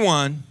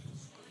 2021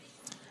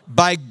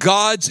 by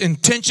God's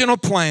intentional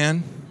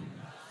plan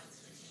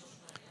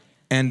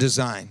and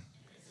design.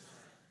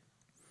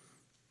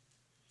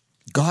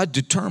 God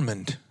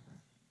determined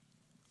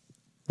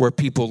where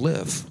people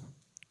live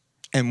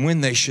and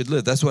when they should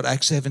live. That's what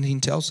Acts 17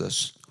 tells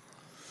us.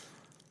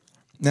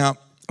 Now,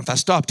 if I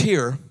stopped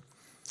here,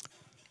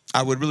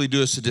 I would really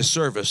do us a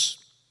disservice,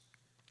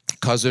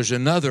 because there's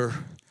another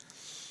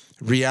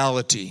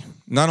reality.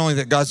 Not only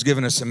that God's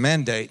given us a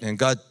mandate and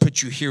God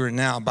put you here and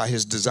now by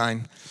His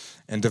design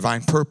and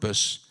divine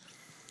purpose,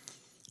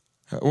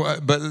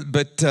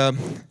 but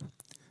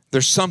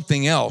there's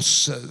something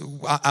else.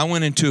 I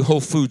went into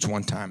Whole Foods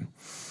one time.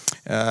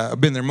 I've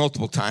been there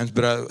multiple times,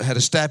 but I had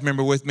a staff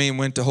member with me and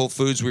went to Whole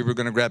Foods. We were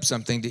going to grab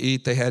something to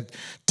eat. They had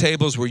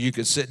tables where you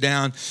could sit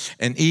down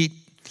and eat,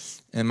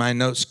 and my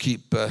notes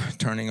keep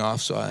turning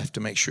off, so I have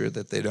to make sure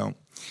that they don't.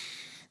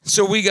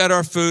 So we got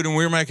our food, and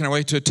we were making our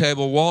way to a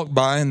table, walked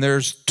by, and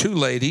there's two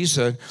ladies,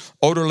 an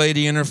older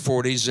lady in her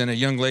 40s and a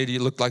young lady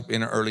who looked like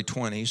in her early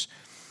 20s.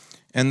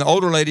 And the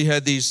older lady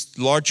had these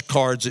large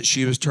cards that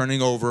she was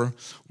turning over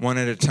one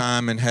at a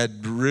time and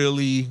had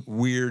really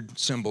weird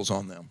symbols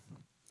on them.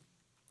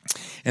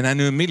 And I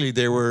knew immediately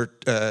they were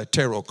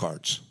tarot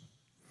cards.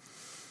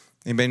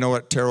 Anybody know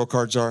what tarot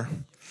cards are?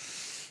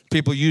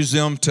 People use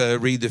them to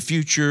read the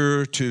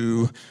future,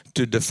 to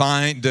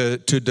divine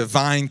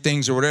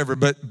things or whatever,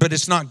 but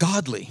it's not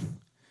godly.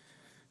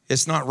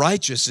 It's not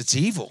righteous. It's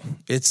evil.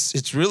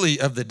 It's really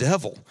of the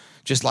devil,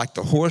 just like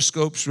the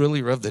horoscopes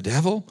really are of the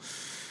devil.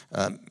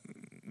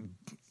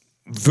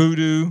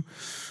 Voodoo,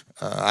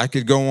 I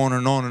could go on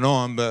and on and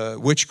on,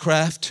 but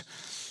witchcraft.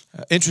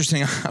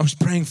 Interesting, I was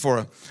praying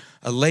for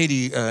a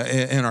lady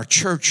in our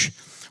church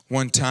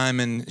one time,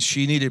 and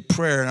she needed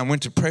prayer, and I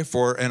went to pray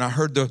for her, and I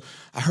heard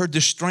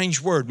this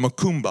strange word,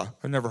 macumba.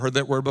 I've never heard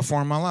that word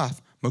before in my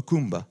life,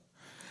 macumba.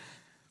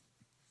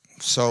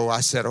 So I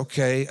said,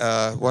 okay,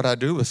 what do I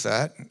do with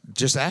that?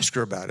 Just ask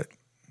her about it,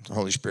 the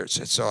Holy Spirit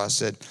said. So I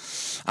said,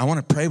 I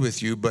want to pray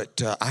with you,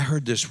 but I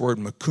heard this word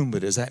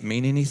macumba. Does that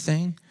mean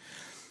anything?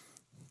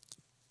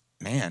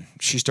 Man,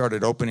 she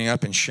started opening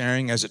up and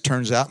sharing. As it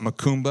turns out,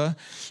 macumba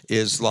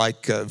is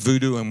like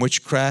voodoo and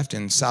witchcraft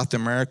in South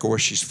America where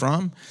she's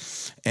from.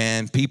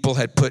 And people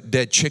had put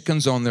dead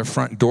chickens on their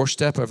front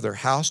doorstep of their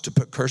house to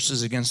put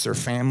curses against their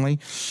family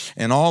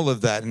and all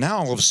of that. Now,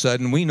 all of a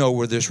sudden, we know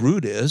where this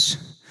root is.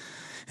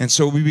 And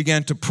so we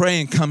began to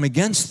pray and come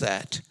against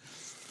that.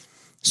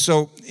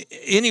 So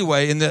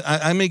anyway,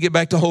 I may get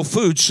back to Whole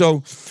Foods.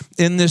 So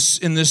in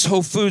this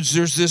Whole Foods,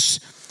 there's this,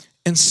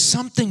 and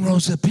something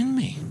rose up in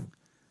me.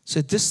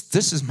 Said,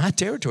 this is my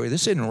territory.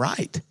 This isn't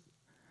right.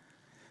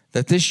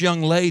 That this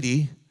young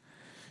lady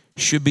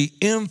should be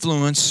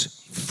influenced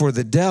for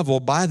the devil,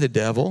 by the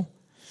devil,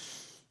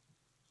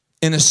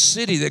 in a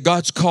city that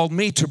God's called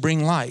me to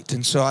bring light.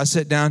 And so I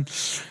sat down,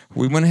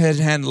 we went ahead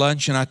and had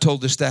lunch, and I told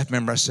the staff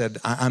member, I said,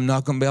 I'm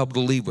not going to be able to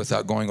leave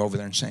without going over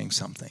there and saying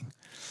something.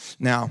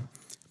 Now,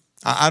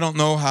 I don't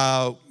know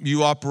how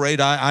you operate.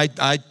 I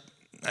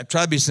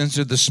try to be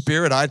sensitive to the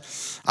Spirit. I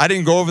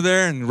didn't go over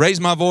there and raise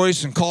my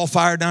voice and call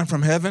fire down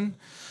from heaven.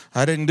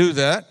 I didn't do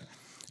that.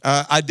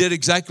 I did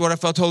exactly what I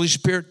felt the Holy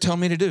Spirit tell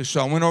me to do. So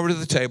I went over to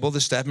the table.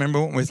 The staff member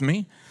went with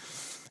me.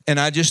 And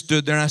I just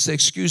stood there and I said,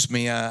 excuse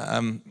me.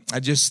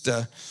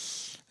 Afterwards,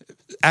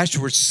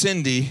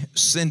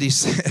 Cindy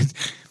said,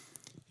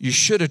 you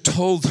should have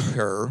told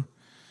her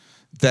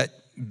that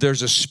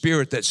there's a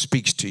spirit that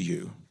speaks to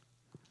you.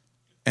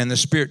 And the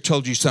Spirit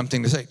told you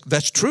something to say.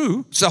 That's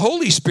true. It's the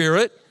Holy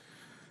Spirit.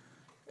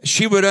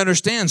 She would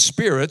understand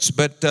spirits,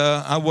 but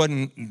I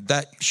wasn't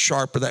that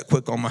sharp or that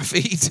quick on my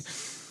feet.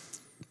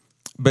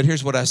 But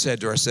here's what I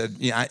said to her. I said,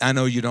 yeah, I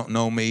know you don't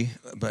know me,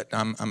 but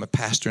I'm a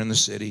pastor in the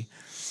city.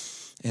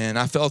 And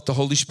I felt the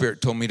Holy Spirit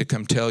told me to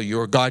come tell you,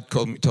 or God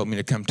told me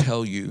to come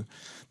tell you,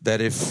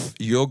 that if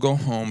you'll go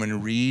home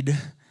and read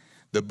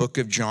the book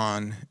of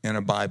John in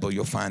a Bible,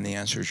 you'll find the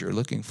answers you're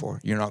looking for.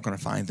 You're not going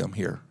to find them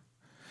here.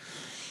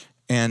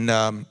 And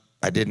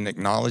I didn't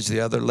acknowledge the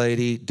other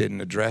lady,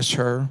 didn't address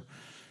her.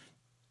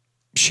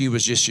 She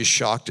was just as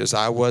shocked as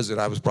I was that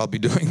I was probably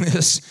doing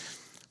this.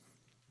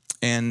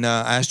 And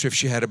I asked her if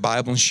she had a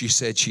Bible, and she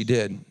said she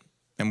did.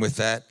 And with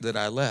that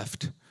I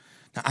left.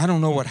 Now, I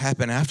don't know what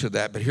happened after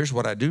that, but here's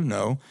what I do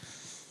know.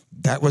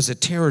 That was a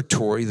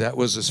territory, that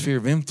was a sphere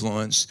of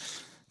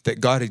influence that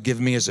God had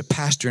given me as a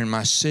pastor in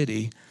my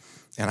city.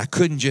 And I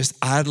couldn't just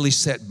idly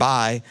sit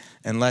by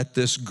and let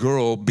this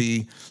girl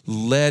be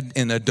led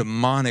in a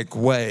demonic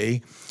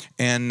way.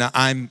 And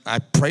I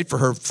prayed for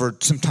her for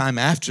some time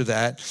after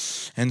that.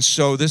 And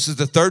so this is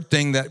the third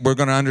thing that we're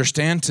going to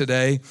understand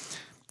today.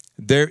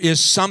 There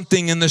is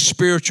something in the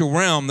spiritual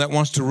realm that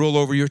wants to rule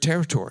over your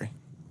territory.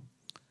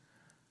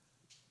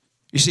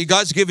 You see,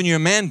 God's given you a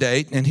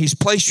mandate, and He's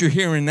placed you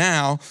here and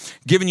now,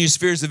 given you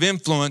spheres of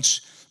influence,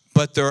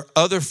 but there are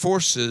other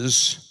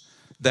forces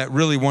that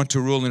really want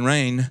to rule and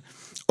reign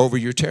over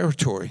your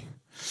territory.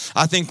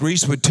 I think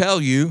Reese would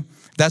tell you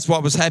that's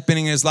what was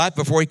happening in his life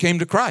before he came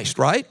to Christ,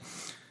 right?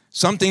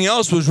 Something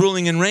else was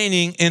ruling and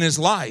reigning in his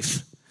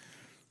life.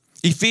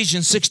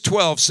 Ephesians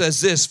 6:12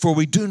 says this, for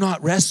we do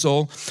not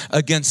wrestle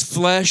against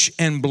flesh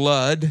and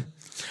blood,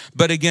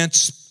 but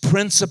against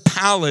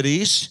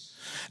principalities,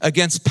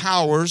 against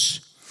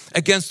powers,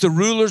 against the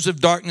rulers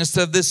of darkness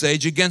of this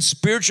age, against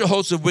spiritual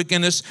hosts of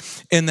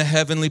wickedness in the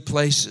heavenly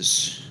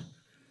places.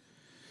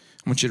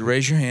 I want you to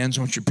raise your hands.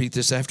 I want you to repeat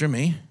this after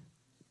me.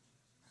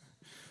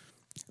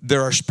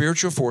 There are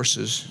spiritual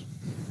forces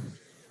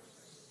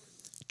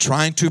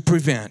trying to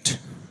prevent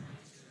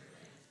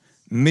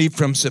me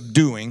from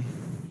subduing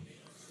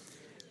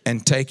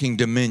and taking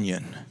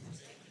dominion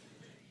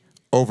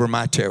over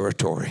my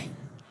territory.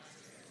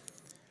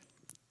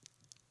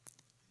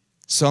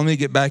 So let me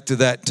get back to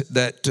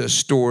that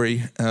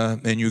story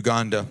in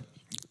Uganda.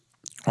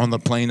 On the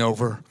plane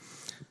over,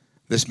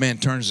 this man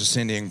turns to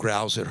Cindy and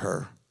growls at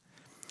her.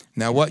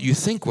 Now, what you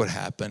think would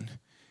happen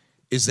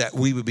is that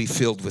we would be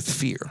filled with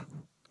fear.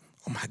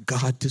 Oh my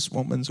God, this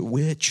woman's a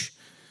witch.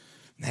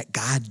 That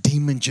God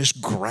demon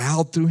just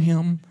growled through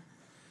him.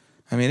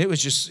 I mean, it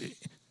was just,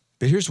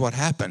 but here's what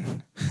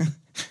happened.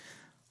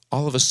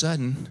 All of a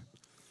sudden,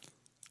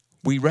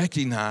 we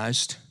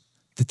recognized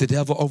that the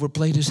devil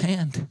overplayed his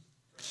hand.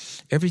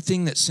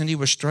 Everything that Cindy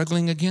was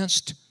struggling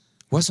against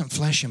wasn't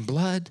flesh and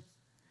blood.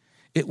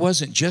 It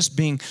wasn't just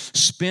being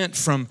spent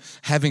from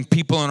having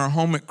people in our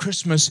home at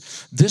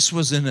Christmas. This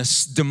was a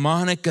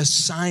demonic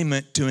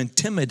assignment to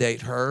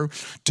intimidate her,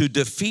 to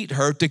defeat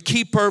her, to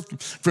keep her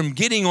from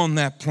getting on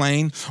that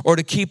plane, or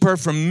to keep her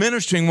from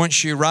ministering once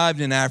she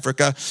arrived in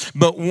Africa.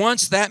 But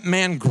once that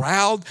man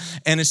growled,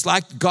 and it's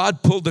like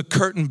God pulled the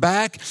curtain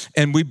back,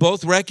 and we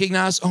both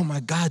recognized, oh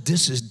my God,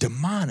 this is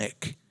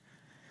demonic.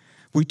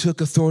 We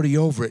took authority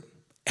over it.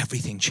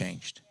 Everything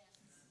changed.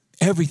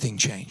 Everything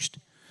changed.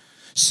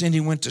 Cindy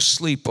went to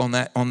sleep on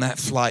that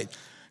flight.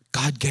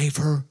 God gave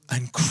her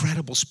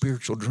incredible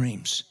spiritual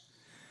dreams.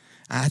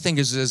 I think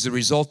it's as a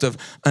result of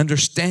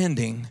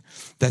understanding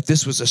that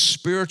this was a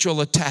spiritual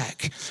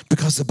attack,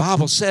 because the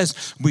Bible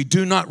says we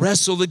do not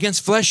wrestle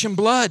against flesh and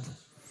blood.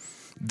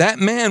 That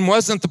man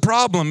wasn't the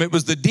problem. It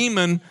was the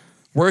demon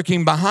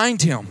working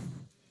behind him.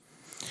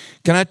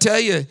 Can I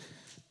tell you,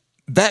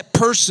 that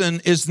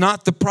person is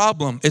not the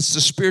problem. It's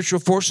the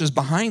spiritual forces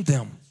behind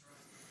them.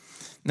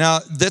 Now,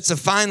 that's a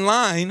fine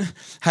line.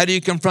 How do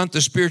you confront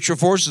the spiritual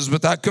forces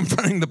without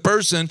confronting the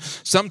person?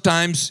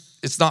 Sometimes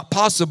it's not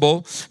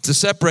possible to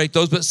separate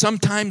those, but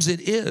sometimes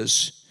it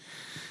is.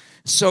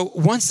 So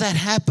once that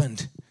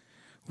happened,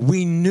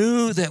 we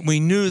knew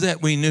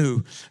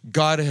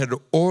God had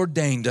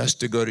ordained us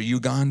to go to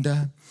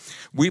Uganda.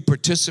 We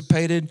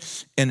participated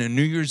in a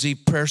New Year's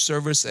Eve prayer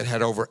service that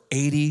had over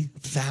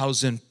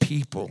 80,000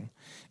 people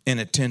in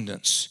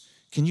attendance.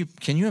 Can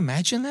you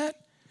imagine that?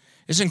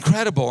 It's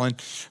incredible.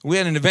 And we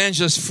had an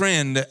evangelist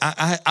friend.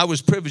 I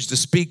was privileged to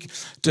speak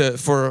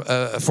for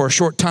a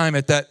short time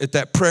at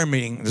that prayer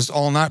meeting, this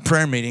all-night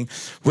prayer meeting.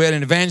 We had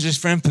an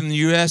evangelist friend from the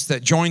U.S.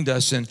 that joined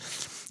us,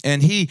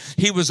 and he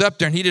was up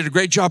there, and he did a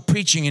great job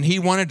preaching, and he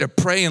wanted to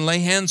pray and lay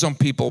hands on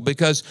people,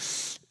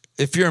 because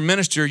if you're a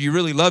minister, you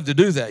really love to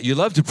do that. You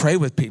love to pray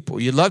with people.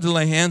 You love to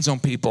lay hands on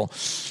people.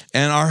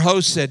 And our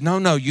host said,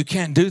 no, you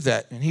can't do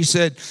that. And he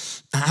said,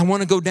 I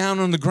want to go down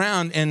on the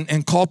ground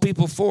and call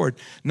people forward.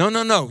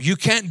 No, you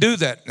can't do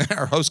that.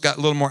 Our host got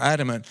a little more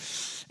adamant.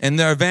 And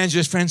their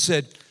evangelist friend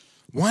said,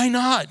 why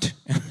not?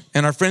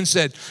 And our friend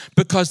said,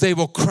 because they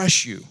will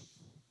crush you.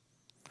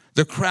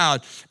 The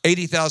crowd,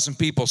 80,000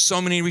 people,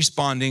 so many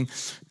responding,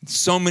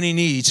 so many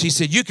needs. He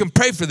said, you can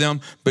pray for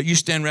them, but you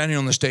stand right here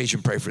on the stage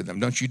and pray for them.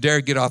 Don't you dare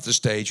get off the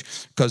stage,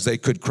 because they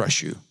could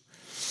crush you.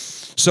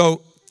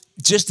 So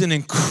just an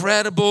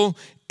incredible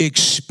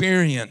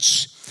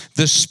experience.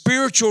 The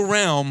spiritual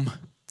realm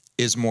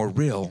is more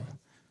real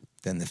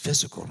than the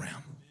physical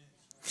realm.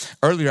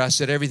 Earlier I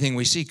said everything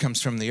we see comes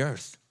from the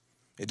earth.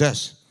 It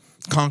does.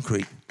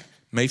 Concrete,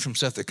 made from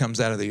stuff that comes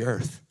out of the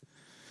earth.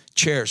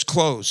 Chairs,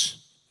 clothes.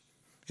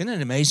 Isn't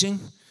it amazing?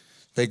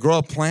 They grow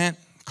a plant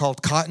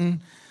called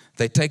cotton.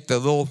 They take the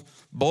little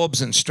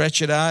bulbs and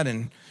stretch it out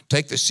and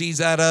take the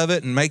seeds out of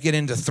it and make it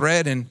into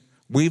thread and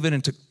weave it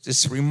into,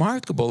 it's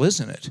remarkable,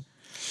 isn't it?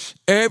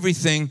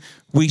 Everything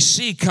we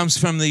see comes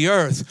from the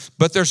earth,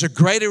 but there's a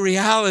greater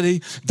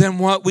reality than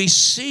what we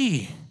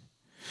see.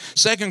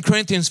 2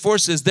 Corinthians 4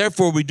 says,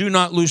 therefore we do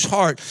not lose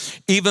heart,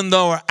 even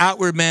though our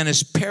outward man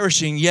is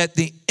perishing, yet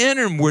the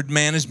inward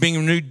man is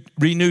being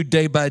renewed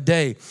day by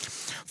day.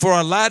 For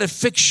our light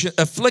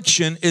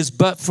affliction is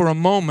but for a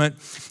moment,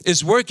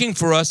 is working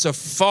for us a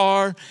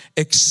far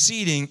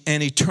exceeding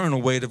and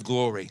eternal weight of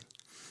glory.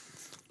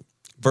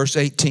 Verse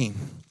 18,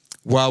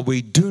 while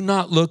we do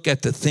not look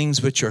at the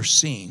things which are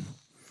seen,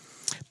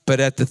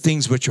 but at the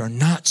things which are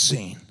not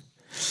seen.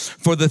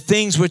 For the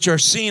things which are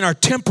seen are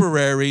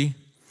temporary,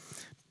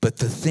 but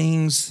the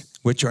things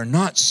which are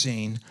not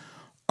seen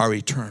are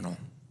eternal.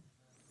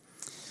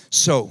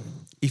 So,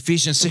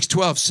 Ephesians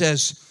 6:12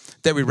 says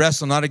that we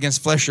wrestle not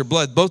against flesh or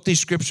blood. Both these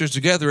scriptures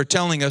together are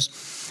telling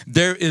us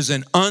there is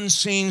an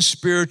unseen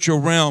spiritual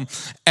realm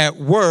at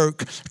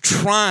work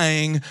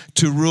trying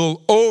to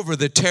rule over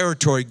the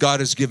territory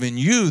God has given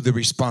you the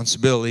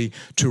responsibility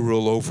to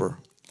rule over.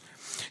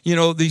 You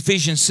know, the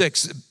Ephesians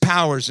 6,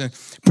 powers and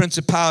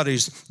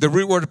principalities. The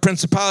root word of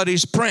principality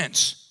is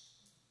prince.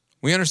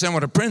 We understand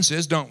what a prince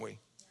is, don't we?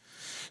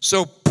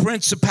 So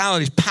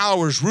principalities,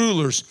 powers,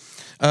 rulers,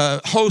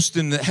 host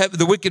in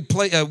the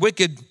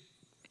wicked.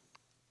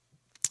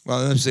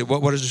 Well, let's see,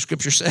 what does the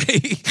scripture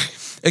say?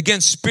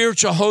 Against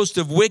spiritual host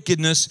of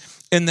wickedness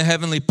in the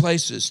heavenly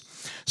places.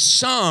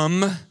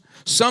 Some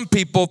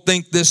people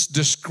think this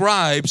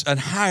describes a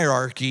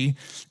hierarchy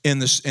in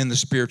the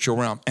spiritual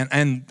realm,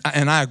 and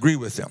I agree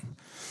with them.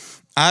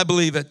 I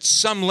believe at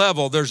some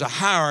level there's a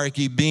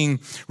hierarchy being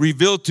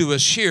revealed to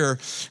us here,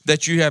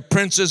 that you have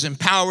princes and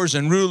powers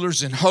and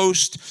rulers and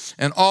hosts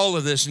and all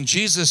of this. And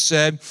Jesus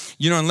said,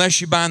 you know,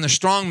 unless you bind the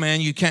strong man,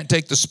 you can't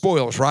take the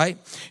spoils, right?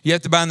 You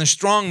have to bind the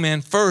strong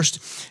man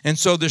first. And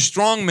so the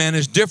strong man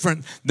is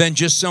different than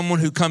just someone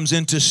who comes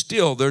in to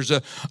steal. There's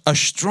a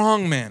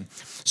strong man.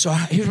 So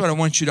here's what I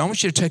want you to do. I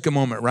want you to take a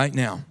moment right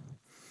now.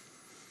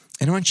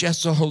 And I want you to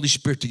ask the Holy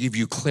Spirit to give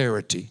you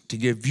clarity,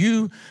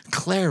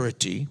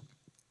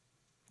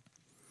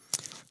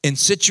 in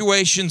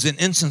situations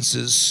and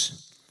instances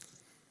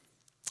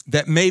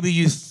that maybe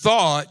you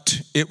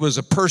thought it was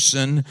a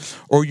person,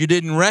 or you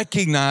didn't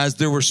recognize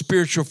there were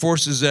spiritual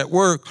forces at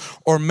work,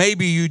 or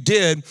maybe you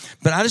did.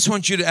 But I just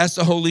want you to ask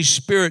the Holy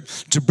Spirit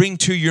to bring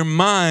to your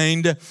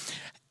mind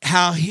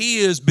how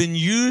he has been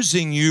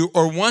using you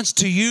or wants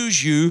to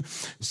use you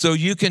so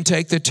you can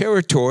take the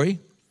territory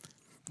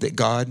that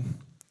God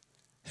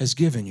has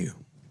given you.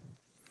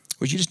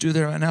 Would you just do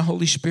that right now,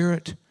 Holy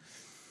Spirit?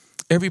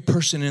 Every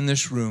person in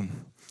this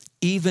room,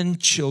 even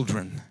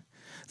children,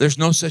 there's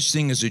no such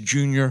thing as a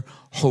junior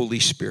Holy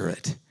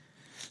Spirit.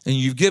 And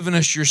you've given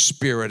us your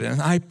Spirit.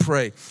 And I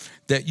pray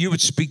that you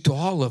would speak to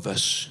all of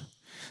us,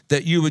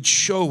 that you would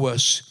show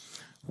us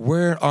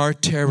where our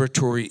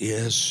territory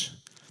is.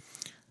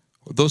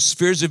 Those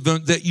spheres of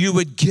that you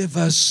would give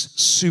us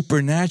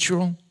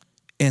supernatural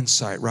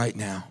insight right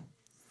now.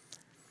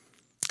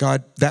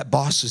 God, that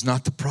boss is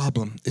not the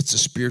problem. It's the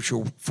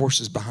spiritual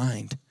forces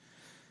behind.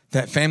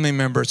 That family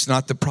member, it's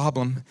not the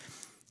problem.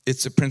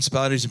 It's the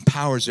principalities and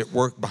powers at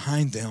work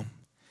behind them.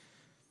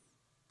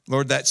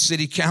 Lord, that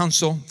city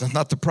council, that's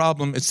not the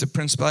problem. It's the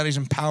principalities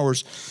and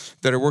powers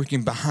that are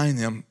working behind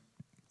them.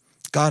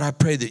 God, I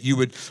pray that you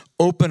would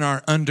open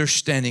our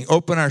understanding,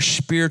 open our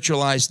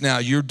spiritual eyes now.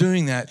 You're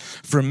doing that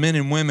for men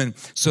and women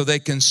so they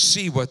can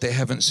see what they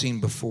haven't seen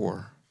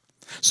before,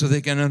 so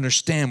they can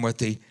understand what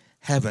they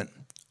haven't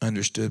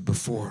understood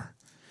before,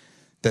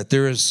 that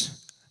there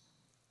is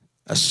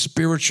a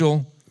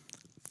spiritual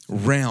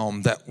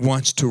realm that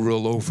wants to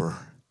rule over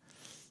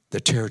the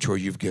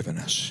territory you've given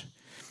us.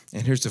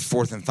 And here's the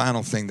fourth and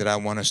final thing that I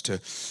want us to,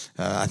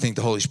 I think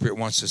the Holy Spirit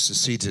wants us to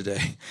see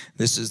today.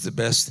 This is the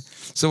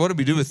best. So what do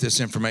we do with this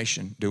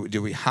information?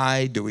 Do we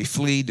hide? Do we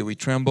flee? Do we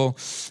tremble?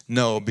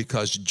 No,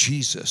 because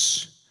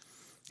Jesus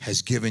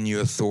has given you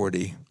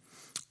authority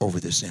over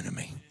this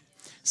enemy.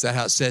 Is that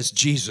how it says?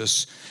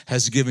 Jesus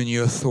has given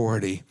you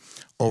authority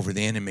over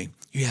the enemy.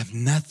 You have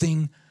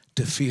nothing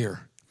to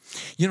fear.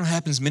 You know what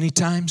happens many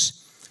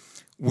times?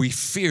 We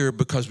fear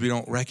because we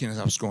don't recognize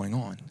what's going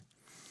on.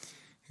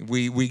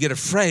 We get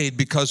afraid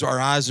because our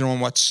eyes are on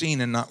what's seen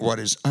and not what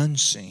is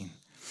unseen.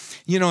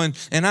 You know,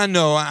 and I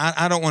know,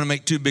 I don't want to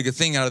make too big a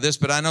thing out of this,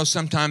 but I know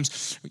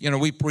sometimes, you know,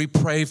 we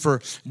pray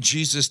for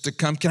Jesus to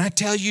come. Can I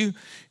tell you,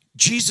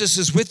 Jesus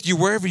is with you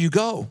wherever you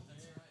go.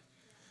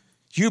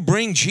 You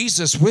bring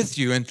Jesus with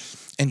you,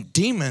 and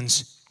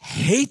demons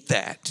hate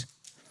that.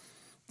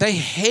 They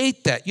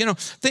hate that. You know,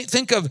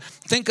 think of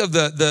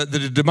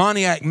the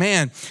demoniac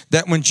man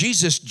that when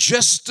Jesus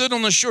just stood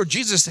on the shore,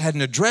 Jesus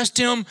hadn't addressed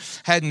him,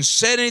 hadn't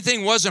said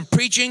anything, wasn't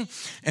preaching.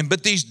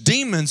 But these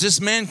demons, this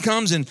man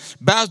comes and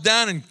bows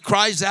down and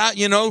cries out,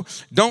 you know,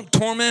 don't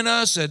torment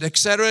us,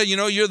 etc. You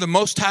know, you're the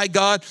Most High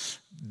God.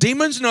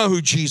 Demons know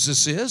who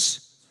Jesus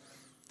is,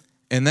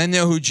 and they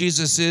know who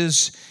Jesus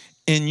is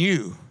in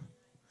you.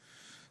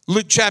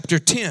 Luke chapter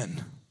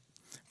 10,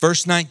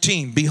 verse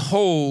 19,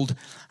 behold,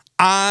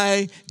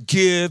 I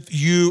give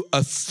you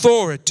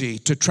authority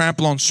to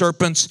trample on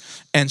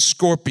serpents and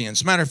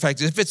scorpions. Matter of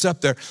fact, if it's up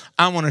there,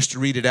 I want us to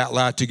read it out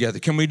loud together.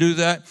 Can we do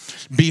that?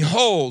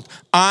 Behold,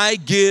 I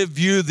give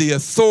you the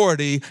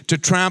authority to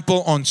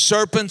trample on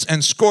serpents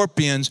and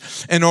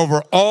scorpions and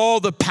over all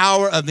the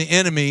power of the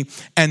enemy,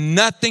 and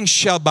nothing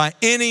shall by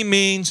any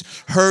means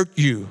hurt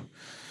you.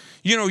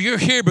 You know, you're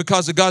here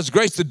because of God's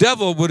grace. The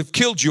devil would have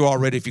killed you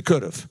already if he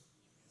could have.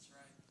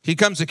 He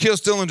comes to kill,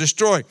 steal, and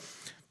destroy.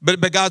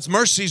 But God's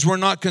mercies were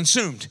not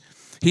consumed.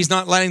 He's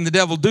not letting the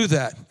devil do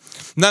that.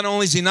 Not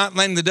only is he not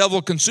letting the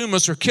devil consume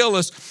us or kill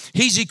us,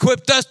 he's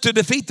equipped us to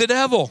defeat the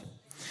devil.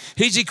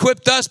 He's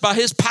equipped us by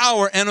his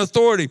power and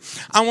authority.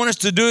 I want us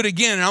to do it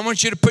again. And I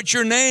want you to put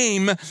your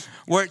name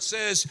where it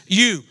says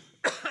you.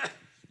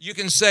 You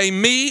can say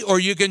me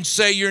or you can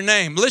say your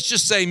name. Let's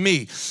just say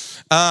me.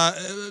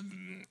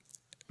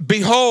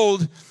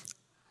 Behold,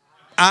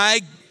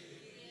 I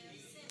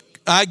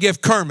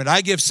give Kermit.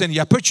 I give Cindy.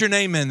 I put your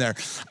name in there.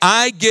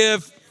 I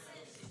give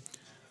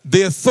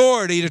the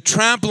authority to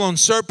trample on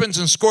serpents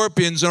and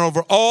scorpions and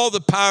over all the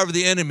power of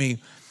the enemy,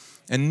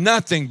 and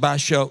nothing by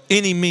shall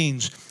any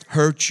means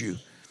hurt you.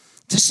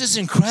 This is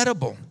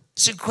incredible.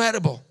 It's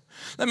incredible.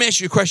 Let me ask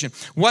you a question.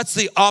 What's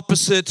the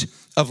opposite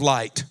of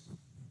light?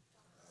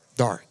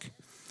 Dark.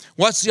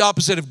 What's the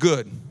opposite of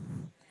good?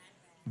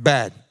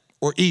 Bad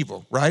or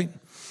evil, right?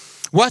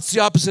 What's the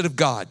opposite of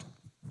God?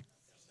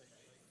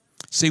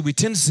 See, we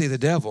tend to see the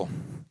devil.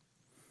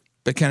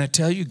 But can I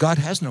tell you, God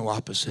has no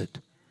opposite.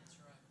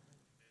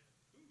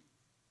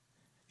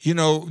 You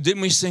know,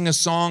 didn't we sing a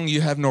song, You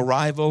Have No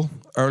Rival,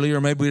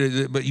 earlier? Maybe we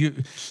did, but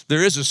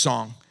there is a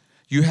song.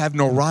 You have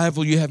no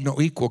rival, you have no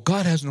equal.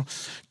 God has no.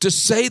 To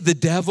say the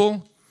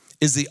devil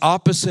is the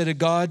opposite of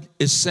God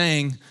is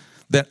saying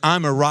that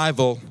I'm a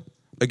rival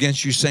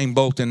against Usain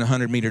Bolt in the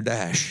 100-meter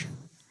dash.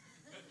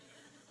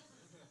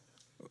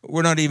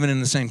 We're not even in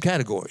the same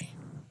category.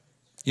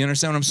 You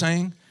understand what I'm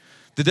saying?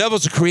 The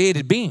devil's a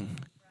created being.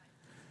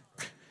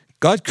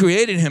 God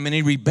created him and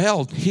he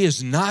rebelled. He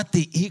is not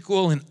the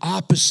equal and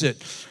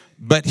opposite.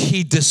 But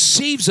he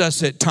deceives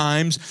us at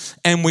times,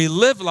 and we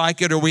live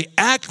like it or we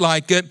act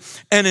like it.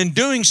 And in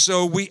doing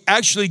so, we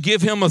actually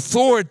give him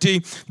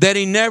authority that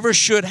he never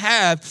should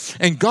have.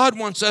 And God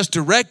wants us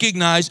to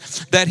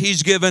recognize that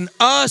he's given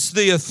us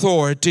the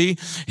authority.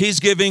 He's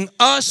giving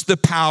us the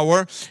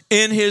power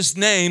in his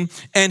name,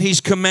 and he's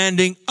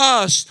commanding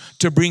us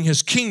to bring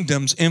his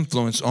kingdom's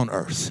influence on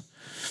earth.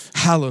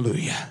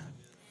 Hallelujah.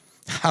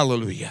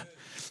 Hallelujah.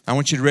 I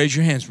want you to raise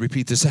your hands.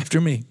 Repeat this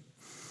after me.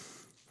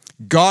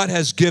 God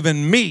has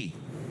given me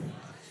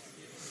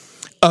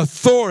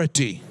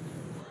authority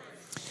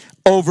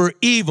over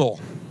evil,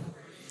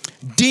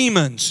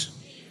 demons,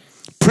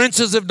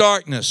 princes of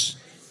darkness,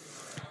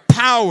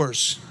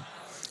 powers,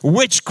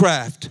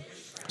 witchcraft,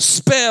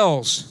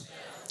 spells,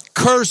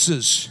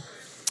 curses,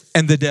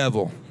 and the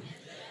devil.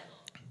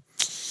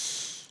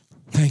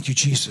 Thank you,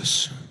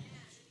 Jesus.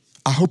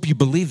 I hope you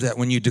believe that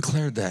when you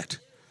declared that.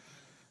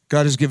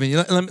 God has given you.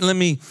 Let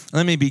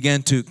me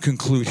begin to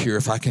conclude here,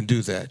 if I can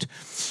do that.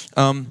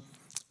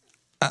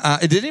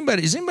 Does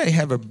anybody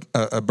have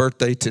a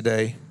birthday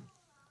today?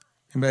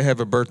 Anybody have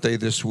a birthday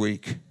this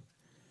week?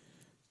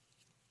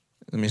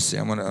 Let me see.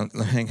 I'm gonna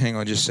hang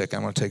on just a second.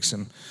 I'm gonna take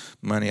some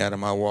money out of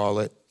my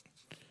wallet.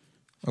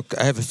 Okay,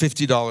 I have a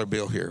 $50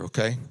 bill here.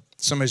 Okay,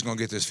 somebody's gonna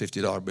get this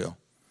 $50 bill.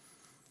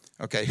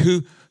 Okay,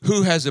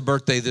 who has a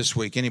birthday this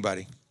week?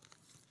 Anybody?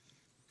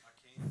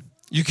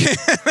 You can't.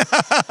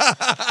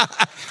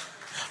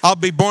 I'll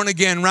be born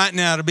again right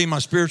now. It'll be my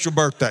spiritual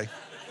birthday.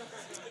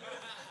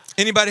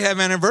 Anybody have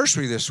an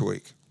anniversary this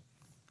week?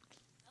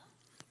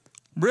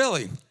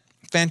 Really?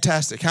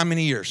 Fantastic. How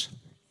many years?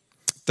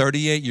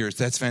 38 years.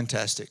 That's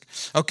fantastic.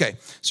 Okay,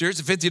 so here's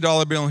a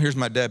 $50 bill, and here's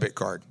my debit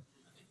card.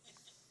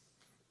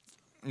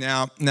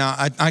 Now,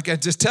 I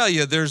can just tell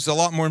you, there's a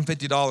lot more than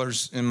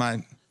 $50 in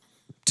my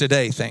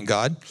today, thank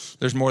God.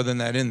 There's more than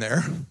that in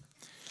there.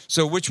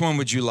 So which one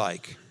would you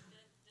like?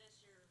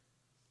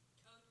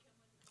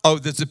 Oh,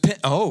 there's a pin.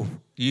 Oh,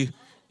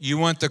 you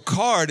want the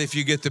card if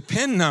you get the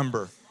PIN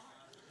number.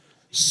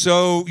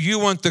 So you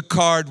want the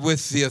card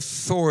with the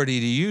authority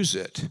to use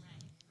it,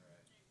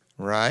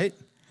 right?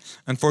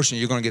 Unfortunately,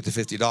 you're going to get the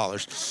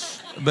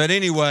 $50. But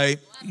anyway,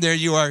 there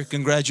you are.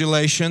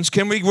 Congratulations.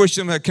 Can we wish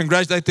them,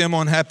 congratulate them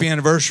on happy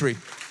anniversary?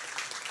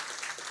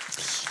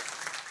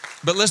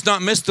 But let's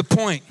not miss the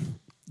point.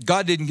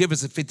 God didn't give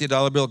us a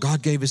 $50 bill.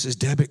 God gave us his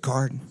debit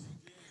card.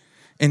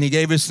 And he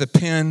gave us the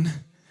PIN.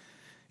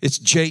 It's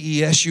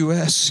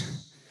JESUS.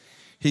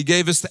 He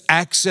gave us the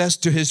access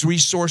to his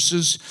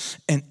resources.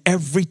 And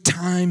every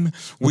time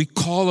we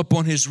call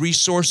upon his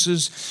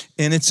resources,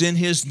 and it's in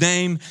his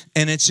name,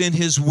 and it's in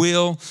his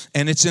will,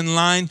 and it's in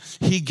line,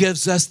 he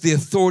gives us the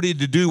authority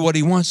to do what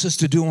he wants us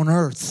to do on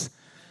earth.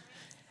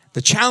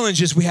 The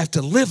challenge is we have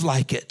to live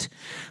like it.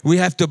 We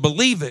have to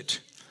believe it.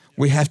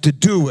 We have to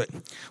do it.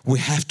 We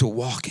have to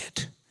walk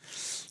it.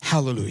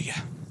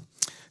 Hallelujah.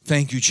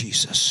 Thank you,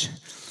 Jesus.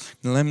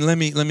 Let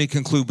me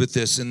conclude with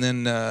this, and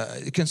then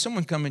can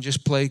someone come and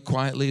just play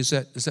quietly? Is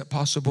that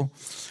possible?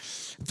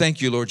 Thank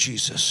you, Lord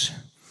Jesus.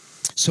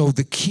 So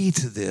the key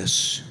to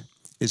this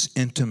is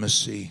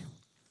intimacy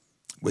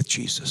with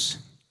Jesus.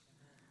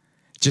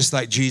 Just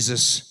like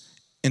Jesus'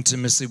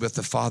 intimacy with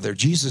the Father.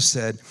 Jesus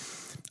said,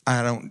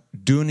 I don't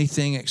do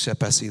anything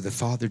except I see the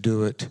Father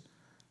do it.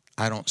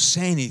 I don't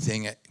say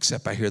anything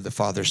except I hear the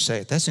Father say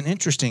it. That's an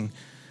interesting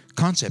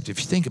concept if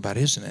you think about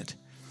it, isn't it?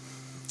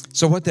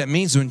 So what that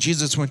means, when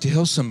Jesus went to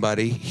heal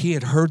somebody, he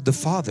had heard the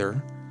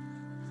Father,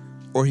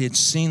 or he had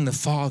seen the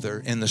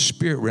Father in the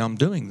spirit realm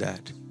doing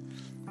that.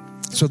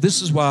 So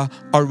this is why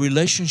our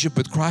relationship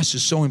with Christ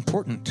is so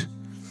important.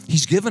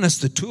 He's given us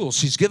the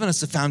tools. He's given us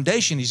the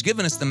foundation. He's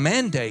given us the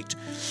mandate.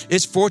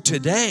 It's for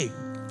today.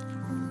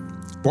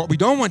 What we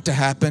don't want to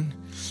happen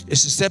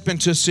is to step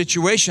into a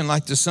situation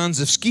like the sons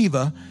of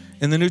Sceva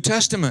in the New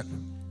Testament.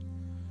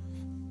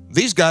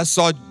 These guys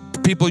saw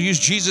people use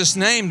Jesus'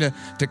 name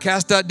to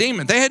cast out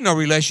demons. They had no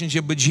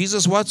relationship with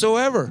Jesus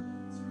whatsoever.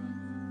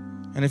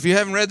 And if you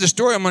haven't read the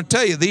story, I'm going to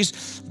tell you,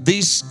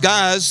 these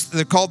guys,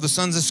 they're called the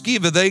sons of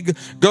Sceva, they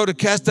go to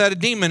cast out a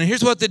demon. And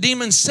here's what the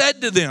demon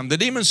said to them. The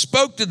demon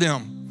spoke to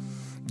them.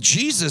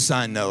 Jesus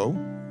I know,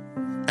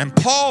 and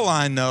Paul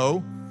I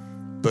know,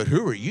 but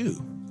who are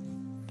you?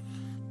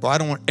 Well, I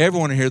don't want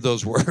everyone to hear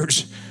those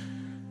words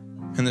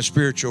in the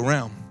spiritual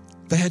realm.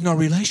 They had no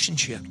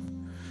relationship.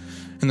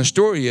 And the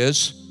story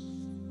is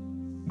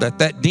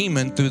that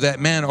demon through that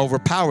man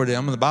overpowered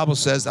them. And the Bible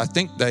says, I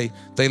think they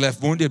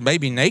left wounded,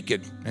 maybe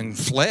naked, and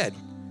fled.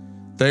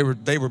 They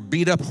were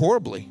beat up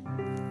horribly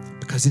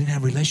because they didn't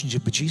have a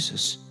relationship with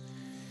Jesus.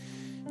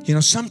 You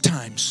know,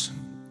 sometimes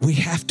we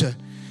have to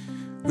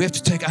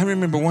take, I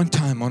remember one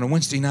time on a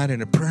Wednesday night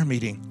in a prayer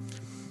meeting,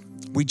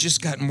 we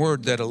just gotten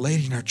word that a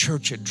lady in our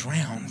church had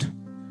drowned.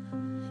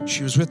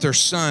 She was with her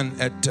son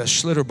at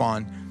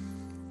Schlitterbahn,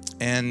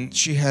 and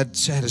she had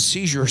a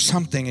seizure or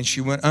something, and she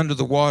went under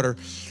the water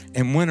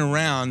and went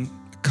around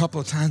a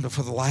couple of times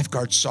before the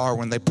lifeguards saw her.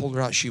 When they pulled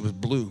her out, she was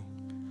blue.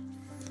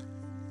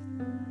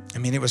 I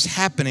mean, it was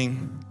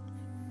happening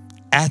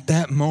at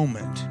that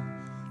moment.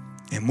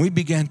 And we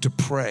began to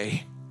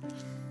pray.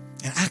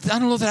 And I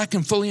don't know that I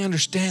can fully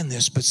understand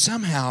this, but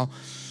somehow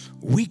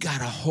we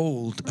got a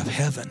hold of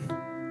heaven.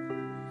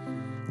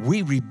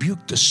 We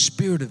rebuked the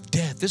spirit of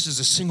death. This is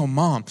a single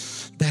mom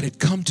that had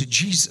come to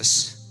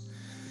Jesus.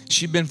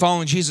 She'd been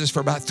following Jesus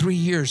for about 3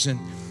 years, and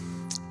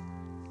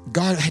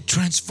God had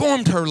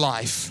transformed her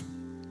life.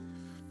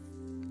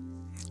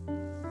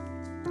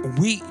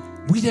 We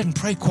didn't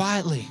pray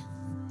quietly.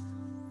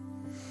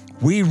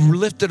 We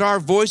lifted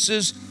our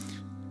voices.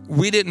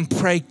 We didn't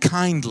pray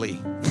kindly.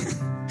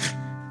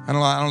 I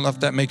don't know if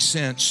that makes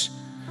sense.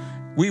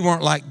 We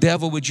weren't like,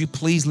 devil, would you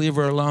please leave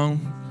her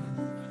alone?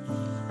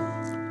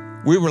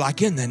 We were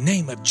like, in the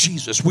name of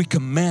Jesus, we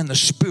command the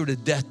spirit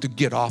of death to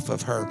get off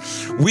of her.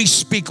 We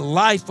speak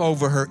life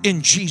over her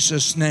in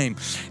Jesus' name.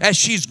 As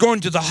she's going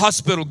to the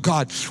hospital,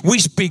 God, we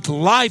speak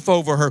life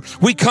over her.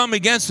 We come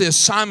against the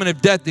assignment of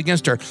death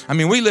against her. I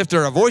mean, we lift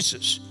our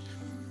voices.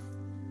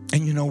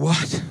 And you know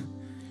what?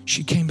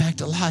 She came back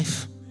to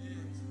life.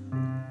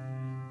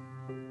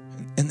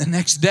 And the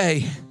next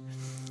day,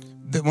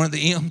 one of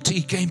the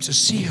EMT came to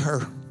see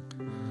her.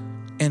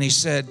 And he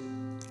said,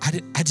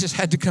 I just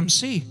had to come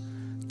see.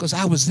 Because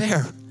I was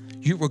there.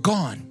 You were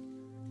gone.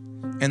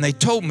 And they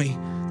told me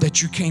that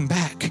you came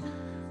back.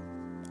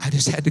 I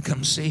just had to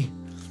come see.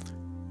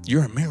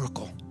 You're a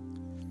miracle.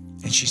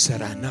 And she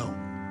said, I know.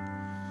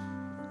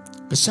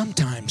 But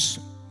sometimes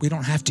we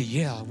don't have to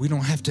yell. We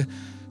don't have to.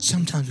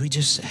 Sometimes we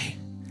just say,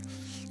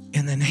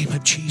 in the name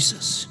of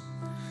Jesus,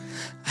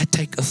 I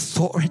take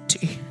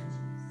authority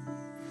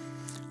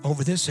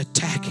over this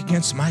attack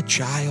against my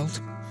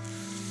child.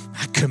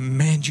 I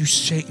command you,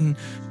 Satan,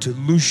 to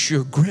loose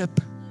your grip.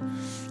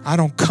 I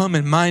don't come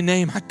in my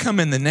name. I come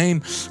in the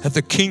name of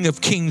the King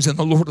of Kings and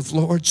the Lord of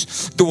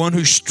Lords, the one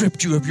who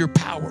stripped you of your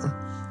power.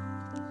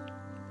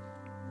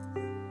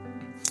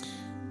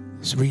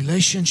 It's a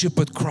relationship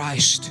with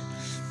Christ.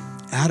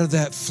 Out of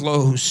that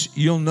flows,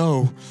 you'll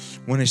know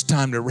when it's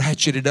time to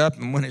ratchet it up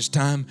and when it's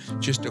time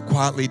just to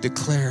quietly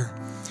declare.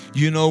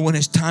 You know when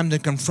it's time to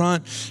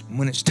confront and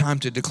when it's time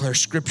to declare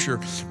Scripture,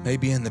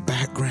 maybe in the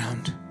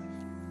background.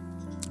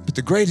 But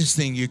the greatest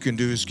thing you can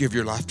do is give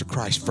your life to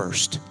Christ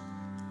first.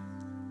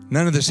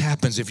 None of this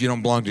happens if you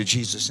don't belong to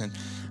Jesus. And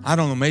I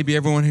don't know, maybe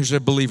everyone here's a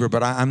believer,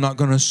 but I'm not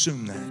going to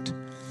assume that.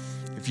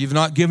 If you've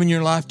not given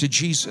your life to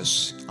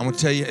Jesus, I'm going to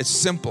tell you, it's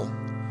simple.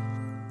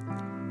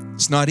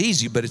 It's not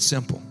easy, but it's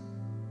simple.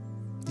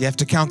 You have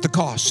to count the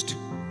cost.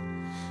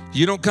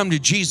 You don't come to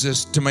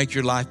Jesus to make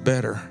your life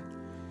better.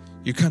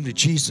 You come to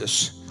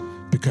Jesus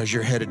because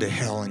you're headed to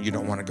hell and you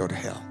don't want to go to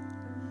hell.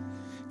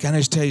 Can I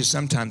just tell you,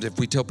 sometimes if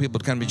we tell people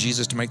to come to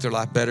Jesus to make their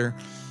life better,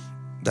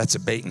 that's a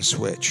bait and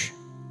switch.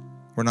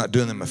 We're not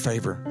doing them a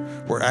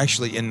favor. We're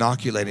actually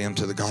inoculating them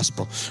to the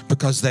gospel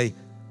because they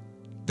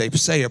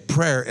say a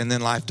prayer and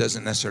then life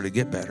doesn't necessarily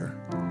get better.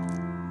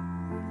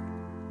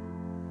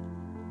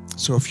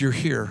 So if you're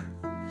here,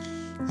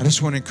 I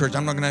just want to encourage,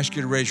 I'm not going to ask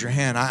you to raise your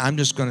hand. I'm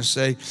just going to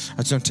say, I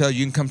was going to tell you,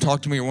 you can come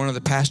talk to me or one of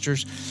the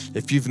pastors.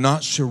 If you've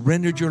not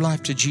surrendered your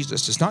life to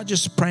Jesus, it's not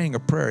just praying a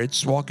prayer,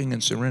 it's walking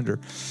in surrender.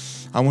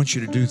 I want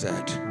you to do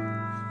that.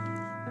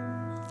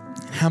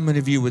 How many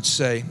of you would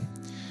say,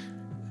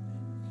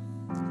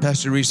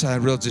 Pastor Reese, I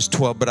realize it's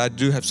 12, but I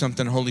do have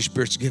something the Holy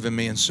Spirit's given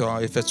me, and so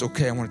if that's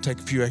okay, I want to take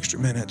a few extra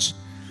minutes.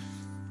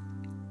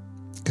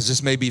 Because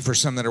this may be for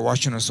some that are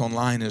watching us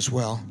online as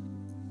well.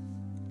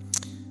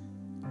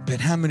 But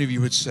how many of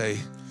you would say,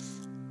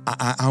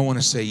 I want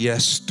to say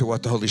yes to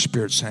what the Holy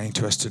Spirit's saying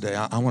to us today.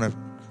 I want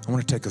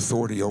to take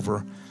authority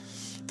over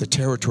the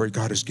territory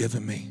God has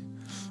given me.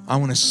 I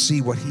want to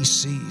see what He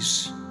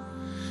sees.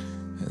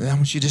 And I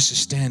want you just to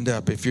stand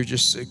up if you're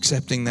just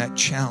accepting that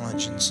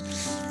challenge.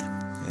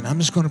 And I'm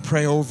just going to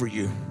pray over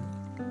you.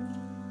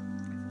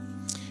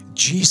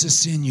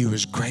 Jesus in you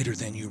is greater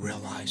than you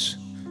realize.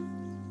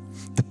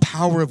 The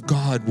power of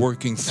God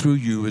working through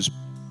you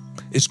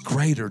is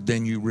greater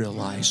than you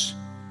realize.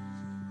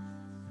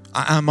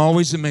 I'm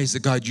always amazed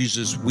that God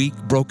uses weak,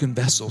 broken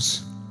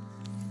vessels.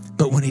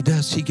 But when He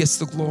does, He gets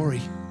the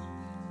glory.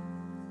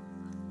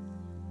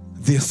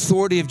 The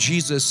authority of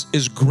Jesus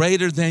is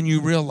greater than you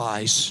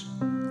realize.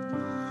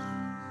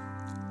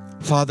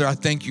 Father, I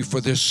thank you for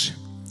this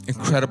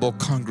incredible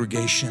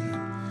congregation.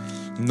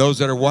 And those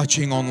that are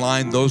watching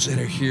online, those that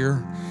are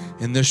here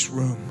in this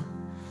room.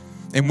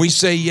 And we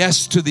say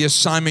yes to the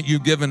assignment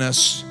you've given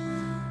us.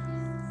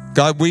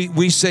 God,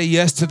 we say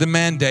yes to the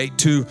mandate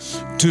to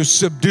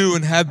subdue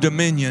and have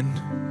dominion.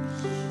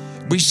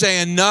 We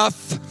say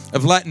enough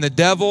of letting the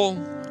devil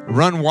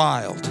run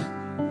wild.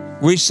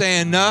 We say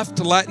enough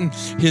to letting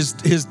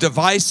his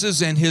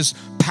devices and his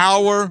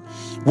power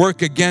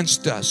work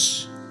against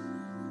us.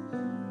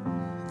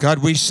 God,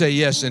 we say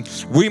yes, and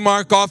we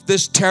mark off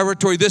this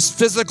territory, this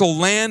physical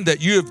land that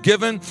you have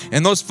given,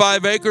 and those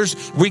 5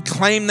 acres, we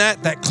claim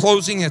that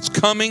closing that's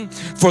coming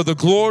for the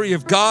glory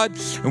of God,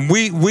 and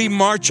we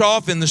march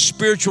off in the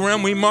spiritual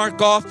realm. We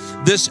mark off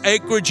this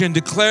acreage and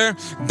declare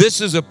this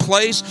is a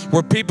place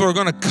where people are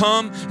going to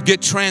come,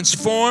 get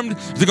transformed.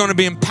 They're going to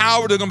be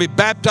empowered. They're going to be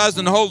baptized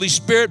in the Holy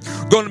Spirit,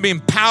 going to be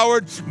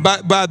empowered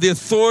by the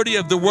authority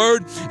of the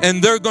Word,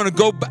 and they're going to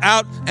go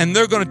out and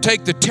they're going to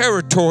take the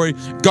territory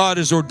God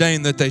has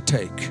ordained that they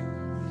take.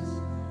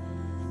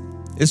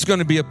 It's going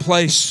to be a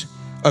place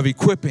of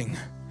equipping,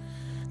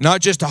 not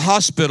just a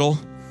hospital,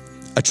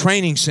 a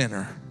training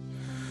center,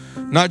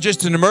 not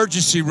just an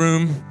emergency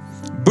room,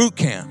 boot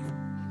camp.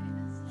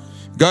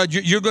 God,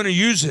 you're going to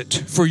use it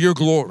for your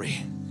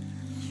glory.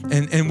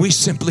 And we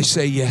simply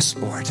say yes,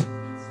 Lord.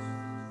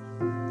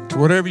 To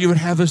whatever you would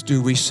have us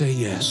do, we say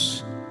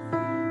yes.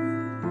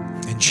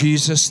 In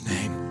Jesus'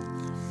 name,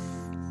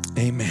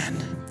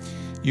 amen.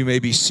 You may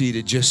be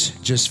seated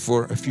just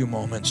for a few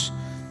moments.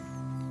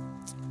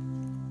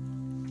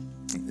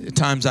 At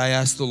times I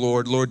ask the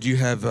Lord, do you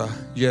have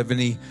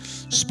any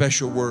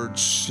special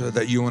words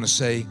that you want to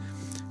say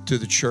to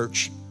the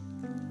church?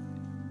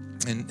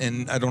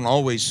 And I don't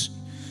always,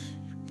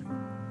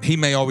 he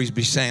may always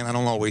be saying, I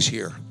don't always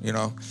hear,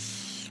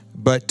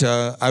 But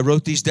I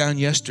wrote these down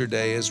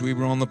yesterday as we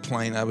were on the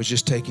plane. I was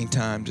just taking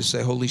time to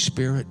say, Holy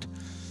Spirit,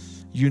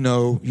 you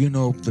know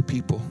the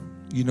people.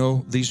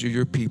 These are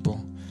your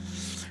people.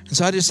 And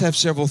so I just have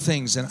several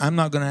things, and I'm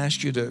not going to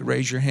ask you to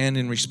raise your hand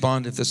and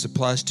respond if this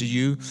applies to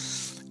you.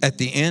 At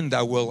the end,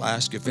 I will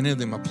ask if any of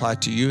them apply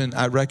to you, and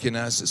I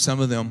recognize that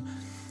some of them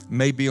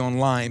may be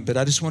online, but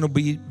I just want to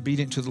be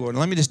obedient to the Lord. And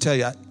let me just tell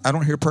you, I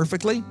don't hear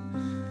perfectly,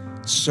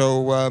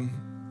 so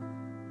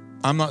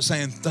I'm not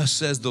saying thus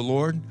says the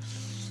Lord.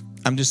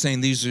 I'm just saying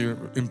these are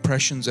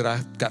impressions that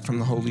I got from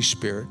the Holy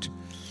Spirit.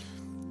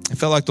 I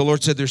felt like the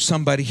Lord said there's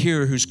somebody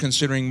here who's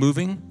considering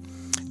moving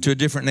to a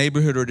different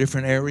neighborhood or a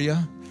different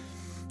area.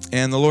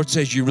 And the Lord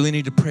says you really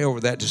need to pray over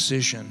that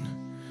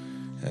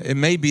decision. It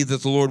may be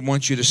that the Lord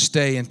wants you to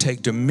stay and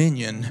take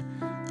dominion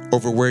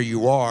over where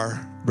you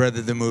are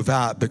rather than move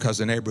out because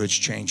the neighborhood's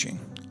changing.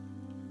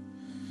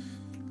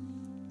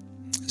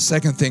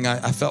 Second thing,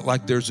 I felt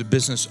like there's a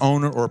business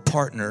owner or a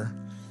partner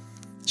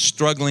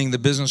struggling, the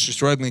business is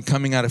struggling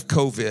coming out of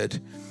COVID.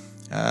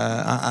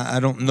 I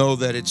don't know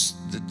that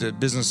the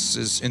business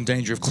is in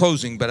danger of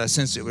closing, but I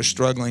sense it was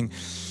struggling.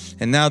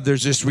 And now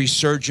there's this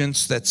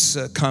resurgence that's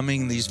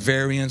coming, these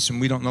variants,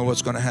 and we don't know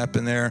what's going to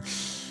happen there.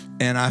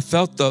 And I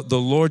felt the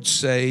Lord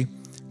say,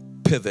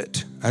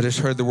 pivot. I just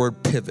heard the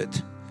word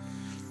pivot.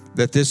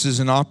 That this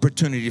is an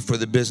opportunity for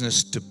the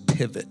business to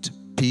pivot,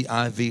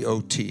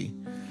 P-I-V-O-T.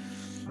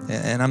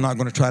 And I'm not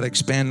going to try to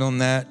expand on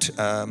that.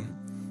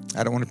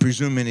 I don't want to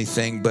presume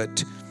anything,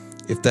 but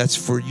if that's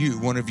for you,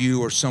 one of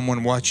you or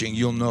someone watching,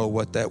 you'll know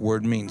what that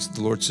word means.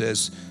 The Lord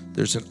says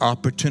there's an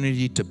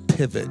opportunity to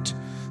pivot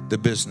the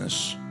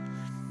business.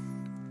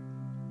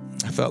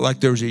 I felt like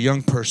there was a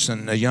young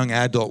person, a young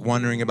adult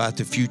wondering about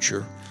the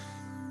future.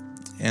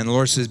 And the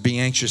Lord says, be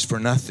anxious for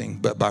nothing,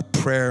 but by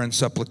prayer and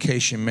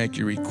supplication, make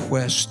your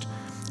request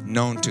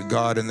known to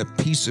God. And the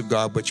peace of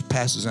God, which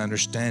passes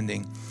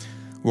understanding,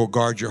 will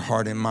guard your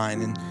heart and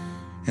mind.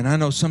 And I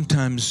know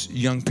sometimes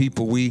young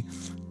people, I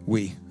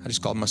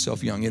just called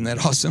myself young. Isn't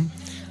that awesome?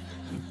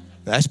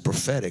 That's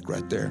prophetic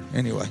right there.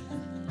 Anyway,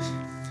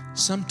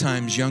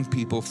 sometimes young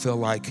people feel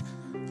like,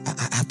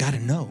 I've got to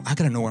know. I've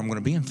got to know where I'm going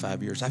to be in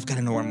 5 years. I've got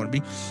to know where I'm going to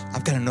be.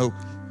 I've got to know.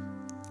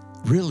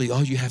 Really,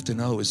 all you have to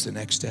know is the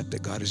next step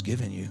that God has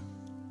given you.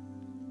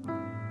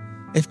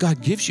 If God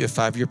gives you a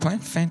 5-year plan,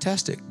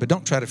 fantastic. But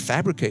don't try to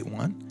fabricate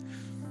one.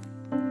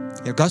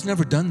 God's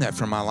never done that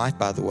for my life,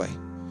 by the way.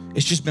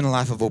 It's just been a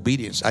life of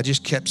obedience. I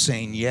just kept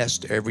saying yes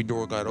to every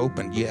door God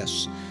opened.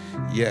 Yes,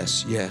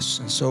 yes, yes.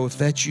 And so if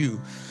that's you,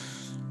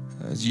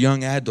 as a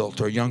young adult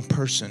or a young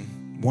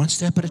person, one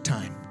step at a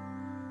time.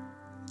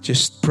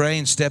 Just pray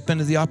and step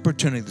into the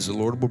opportunities the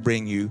Lord will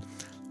bring you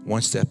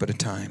one step at a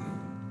time.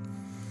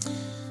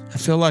 I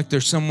feel like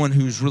there's someone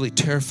who's really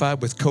terrified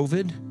with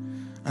COVID.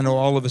 I know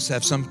all of us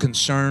have some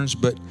concerns,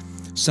 but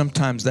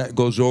sometimes that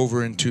goes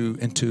over into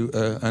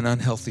an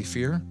unhealthy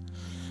fear.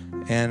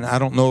 And I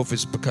don't know if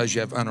it's because you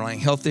have underlying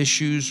health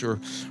issues or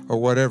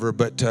whatever,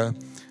 but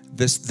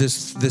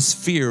this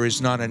fear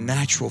is not a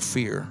natural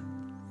fear.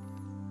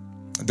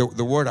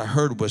 The word I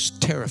heard was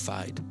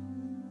terrified.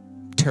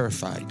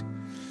 Terrified.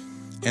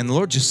 And the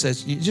Lord just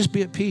says, just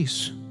be at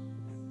peace.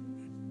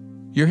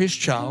 You're his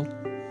child.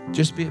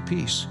 Just be at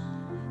peace.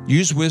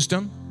 Use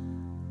wisdom,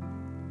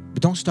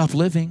 but don't stop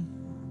living.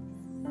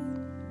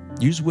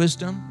 Use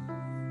wisdom,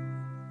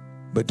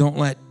 but don't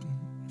let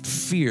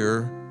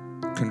fear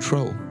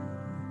control.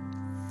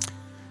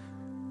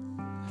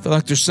 I feel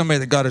like there's somebody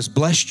that God has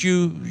blessed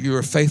you. You're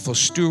a faithful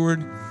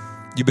steward.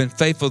 You've been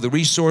faithful to the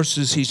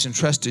resources he's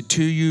entrusted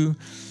to you,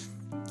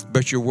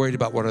 but you're worried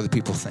about what other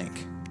people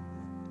think.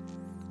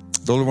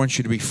 The Lord wants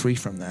you to be free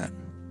from that.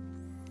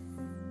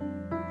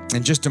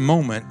 In just a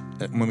moment,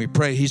 when we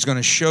pray, he's going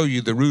to show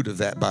you the root of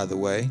that, by the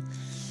way.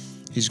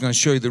 He's going to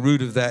show you the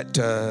root of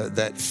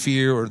that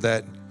fear or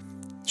that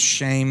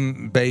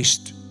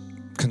shame-based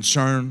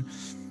concern.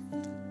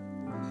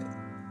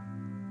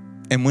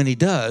 And when he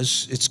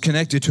does, it's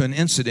connected to an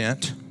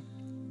incident.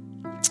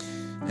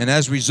 And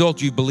as a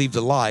result, you believed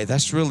a lie.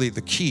 That's really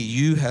the key.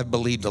 You have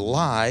believed a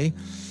lie.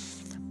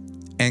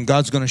 And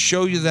God's going to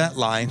show you that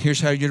lie. And here's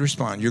how you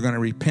respond. You're going to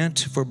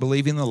repent for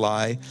believing the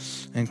lie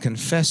and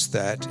confess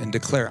that and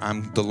declare,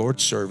 I'm the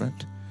Lord's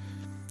servant.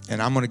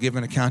 And I'm going to give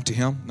an account to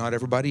him, not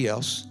everybody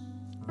else.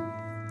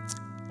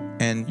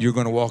 And you're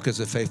going to walk as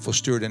a faithful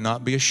steward and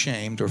not be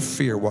ashamed or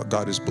fear what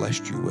God has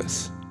blessed you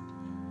with.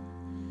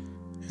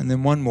 And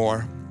then one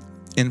more,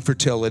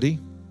 infertility.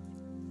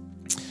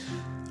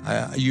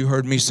 You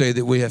heard me say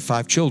that we have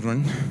 5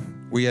 children.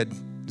 We had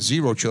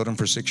 0 children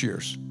for 6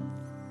 years.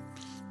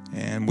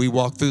 And we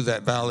walked through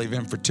that valley of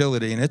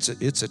infertility, and it's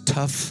a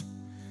tough.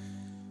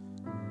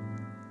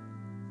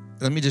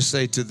 Let me just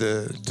say to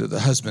the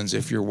husbands,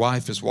 if your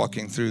wife is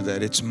walking through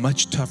that, it's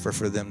much tougher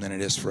for them than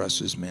it is for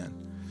us as men.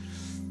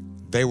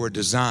 They were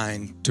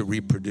designed to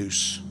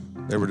reproduce.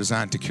 They were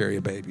designed to carry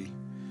a baby.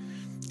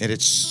 And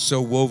it's so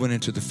woven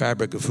into the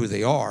fabric of who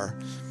they are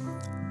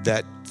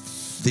that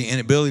the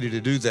inability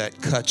to do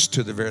that cuts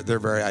to their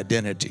very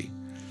identity.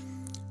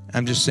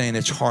 I'm just saying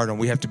it's hard, and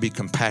we have to be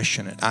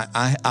compassionate.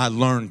 I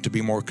learned to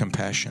be more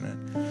compassionate.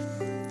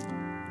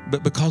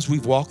 But because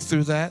we've walked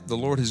through that, the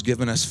Lord has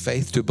given us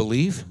faith to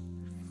believe.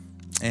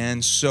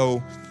 And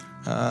so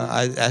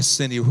I asked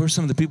Cindy, who are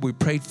some of the people we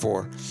prayed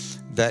for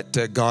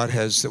that God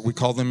has, that we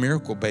call them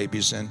miracle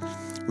babies? And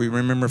we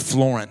remember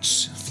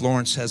Florence.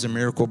 Florence has a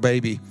miracle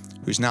baby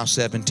who's now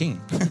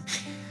 17.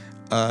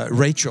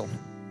 Rachel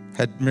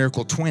had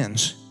miracle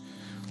twins.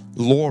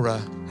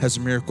 Laura has a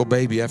miracle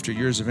baby after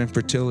years of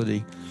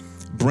infertility.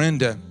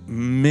 Brenda,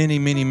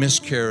 many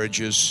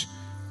miscarriages,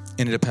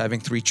 ended up having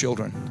 3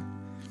 children.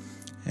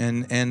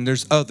 And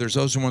there's others.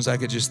 Those are ones I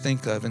could just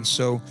think of. And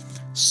so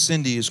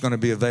Cindy is going to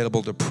be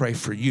available to pray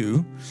for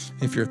you.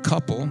 If you're a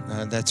couple,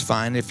 that's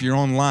fine. If you're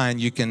online,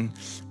 you can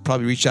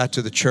probably reach out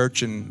to the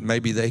church, and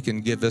maybe they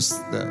can give us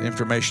the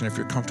information if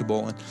you're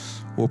comfortable, and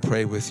we'll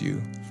pray with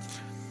you.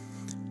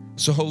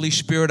 So Holy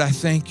Spirit, I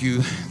thank you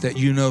that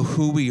you know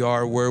who we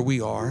are, where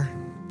we are.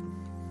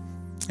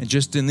 And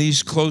just in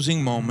these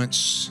closing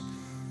moments,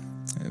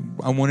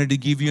 I wanted to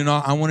give you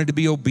I wanted to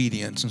be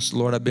obedient. And so,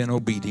 Lord, I've been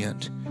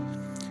obedient.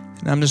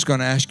 And I'm just going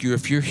to ask you,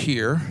 if you're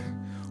here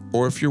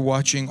or if you're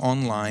watching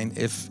online,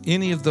 if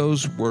any of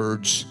those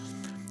words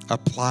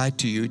apply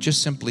to you,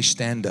 just simply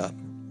stand up.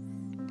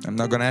 I'm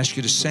not going to ask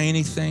you to say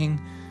anything.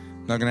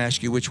 I'm not going to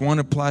ask you which one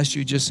applies to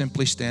you. Just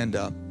simply stand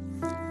up.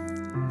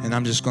 And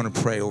I'm just going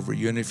to pray over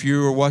you. And if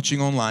you are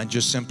watching online,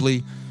 just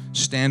simply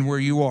stand where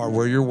you are,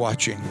 where you're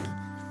watching.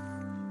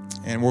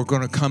 And we're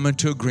going to come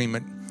into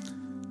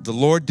agreement. The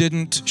Lord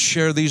didn't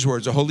share these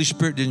words. The Holy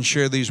Spirit didn't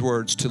share these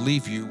words to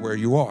leave you where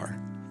you are.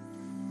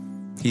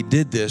 He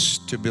did this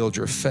to build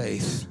your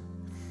faith.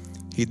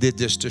 He did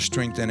this to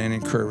strengthen and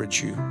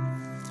encourage you.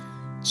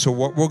 So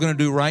what we're going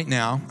to do right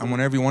now, I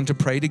want everyone to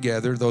pray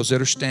together. Those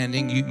that are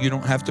standing, you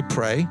don't have to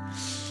pray.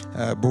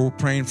 But we're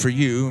praying for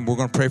you, and we're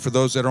going to pray for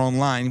those that are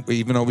online,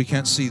 even though we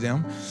can't see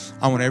them.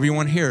 I want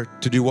everyone here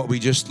to do what we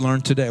just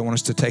learned today. I want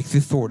us to take the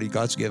authority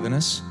God's given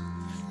us,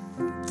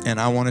 and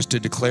I want us to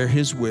declare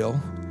His will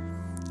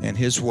and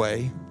His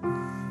way.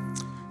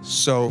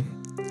 So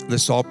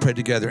let's all pray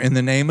together. In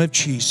the name of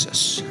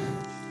Jesus,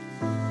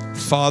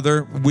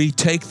 Father, we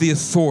take the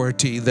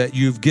authority that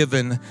you've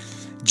given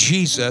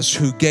Jesus,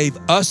 who gave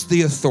us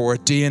the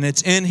authority, and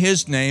it's in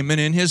His name and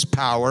in His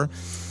power.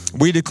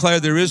 We declare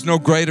there is no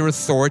greater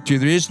authority,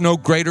 there is no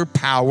greater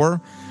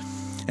power.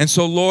 And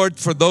so, Lord,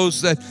 for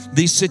those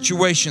these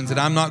situations that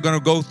I'm not going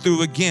to go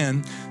through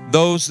again,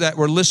 those that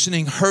were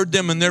listening heard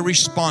them and they're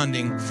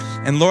responding.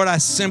 And Lord, I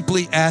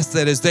simply ask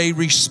that as they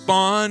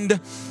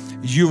respond,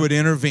 you would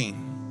intervene.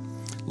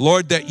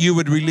 Lord, that you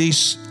would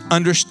release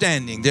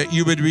understanding, that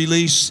you would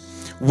release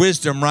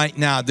wisdom right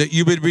now, that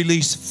you would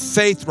release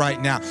faith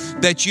right now,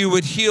 that you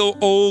would heal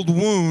old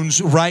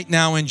wounds right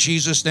now in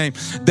Jesus' name,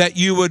 that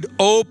you would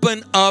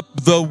open up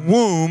the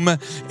womb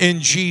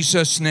in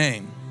Jesus'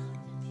 name.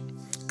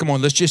 Come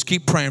on, let's just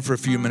keep praying for a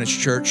few minutes,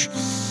 church.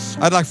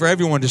 I'd like for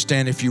everyone to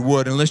stand if you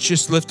would, and let's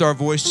just lift our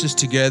voices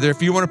together.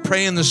 If you want to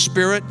pray in the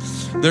Spirit,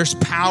 there's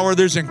power,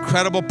 there's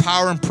incredible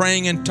power in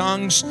praying in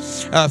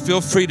tongues.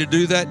 Feel free to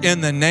do that in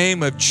the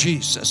name of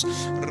Jesus.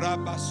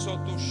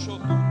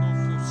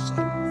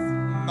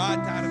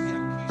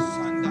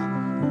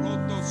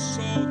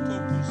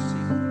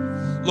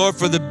 Lord,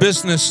 for the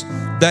business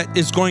that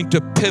is going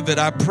to pivot,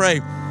 I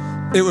pray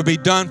it would be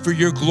done for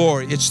your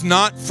glory. It's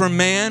not for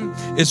man,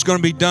 it's going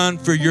to be done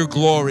for your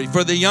glory.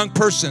 For the young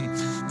person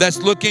that's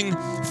looking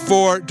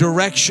for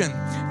direction,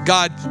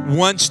 God,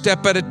 one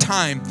step at a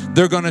time,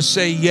 they're going to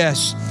say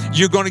yes.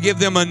 You're going to give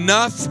them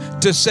enough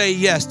to say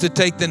yes, to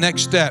take the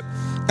next step.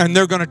 And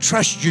they're going to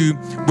trust you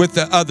with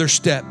the other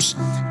steps.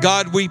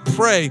 God, we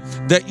pray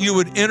that you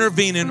would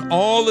intervene in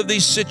all of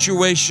these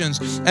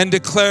situations and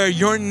declare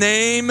your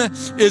name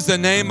is the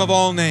name of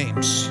all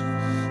names.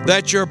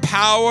 That your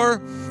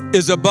power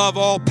is above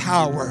all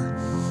power,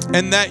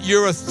 and that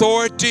your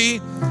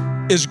authority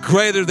is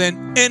greater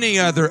than any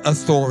other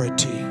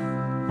authority.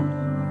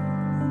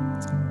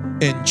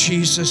 In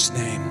Jesus'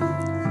 name,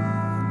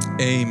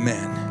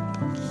 amen.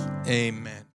 Amen.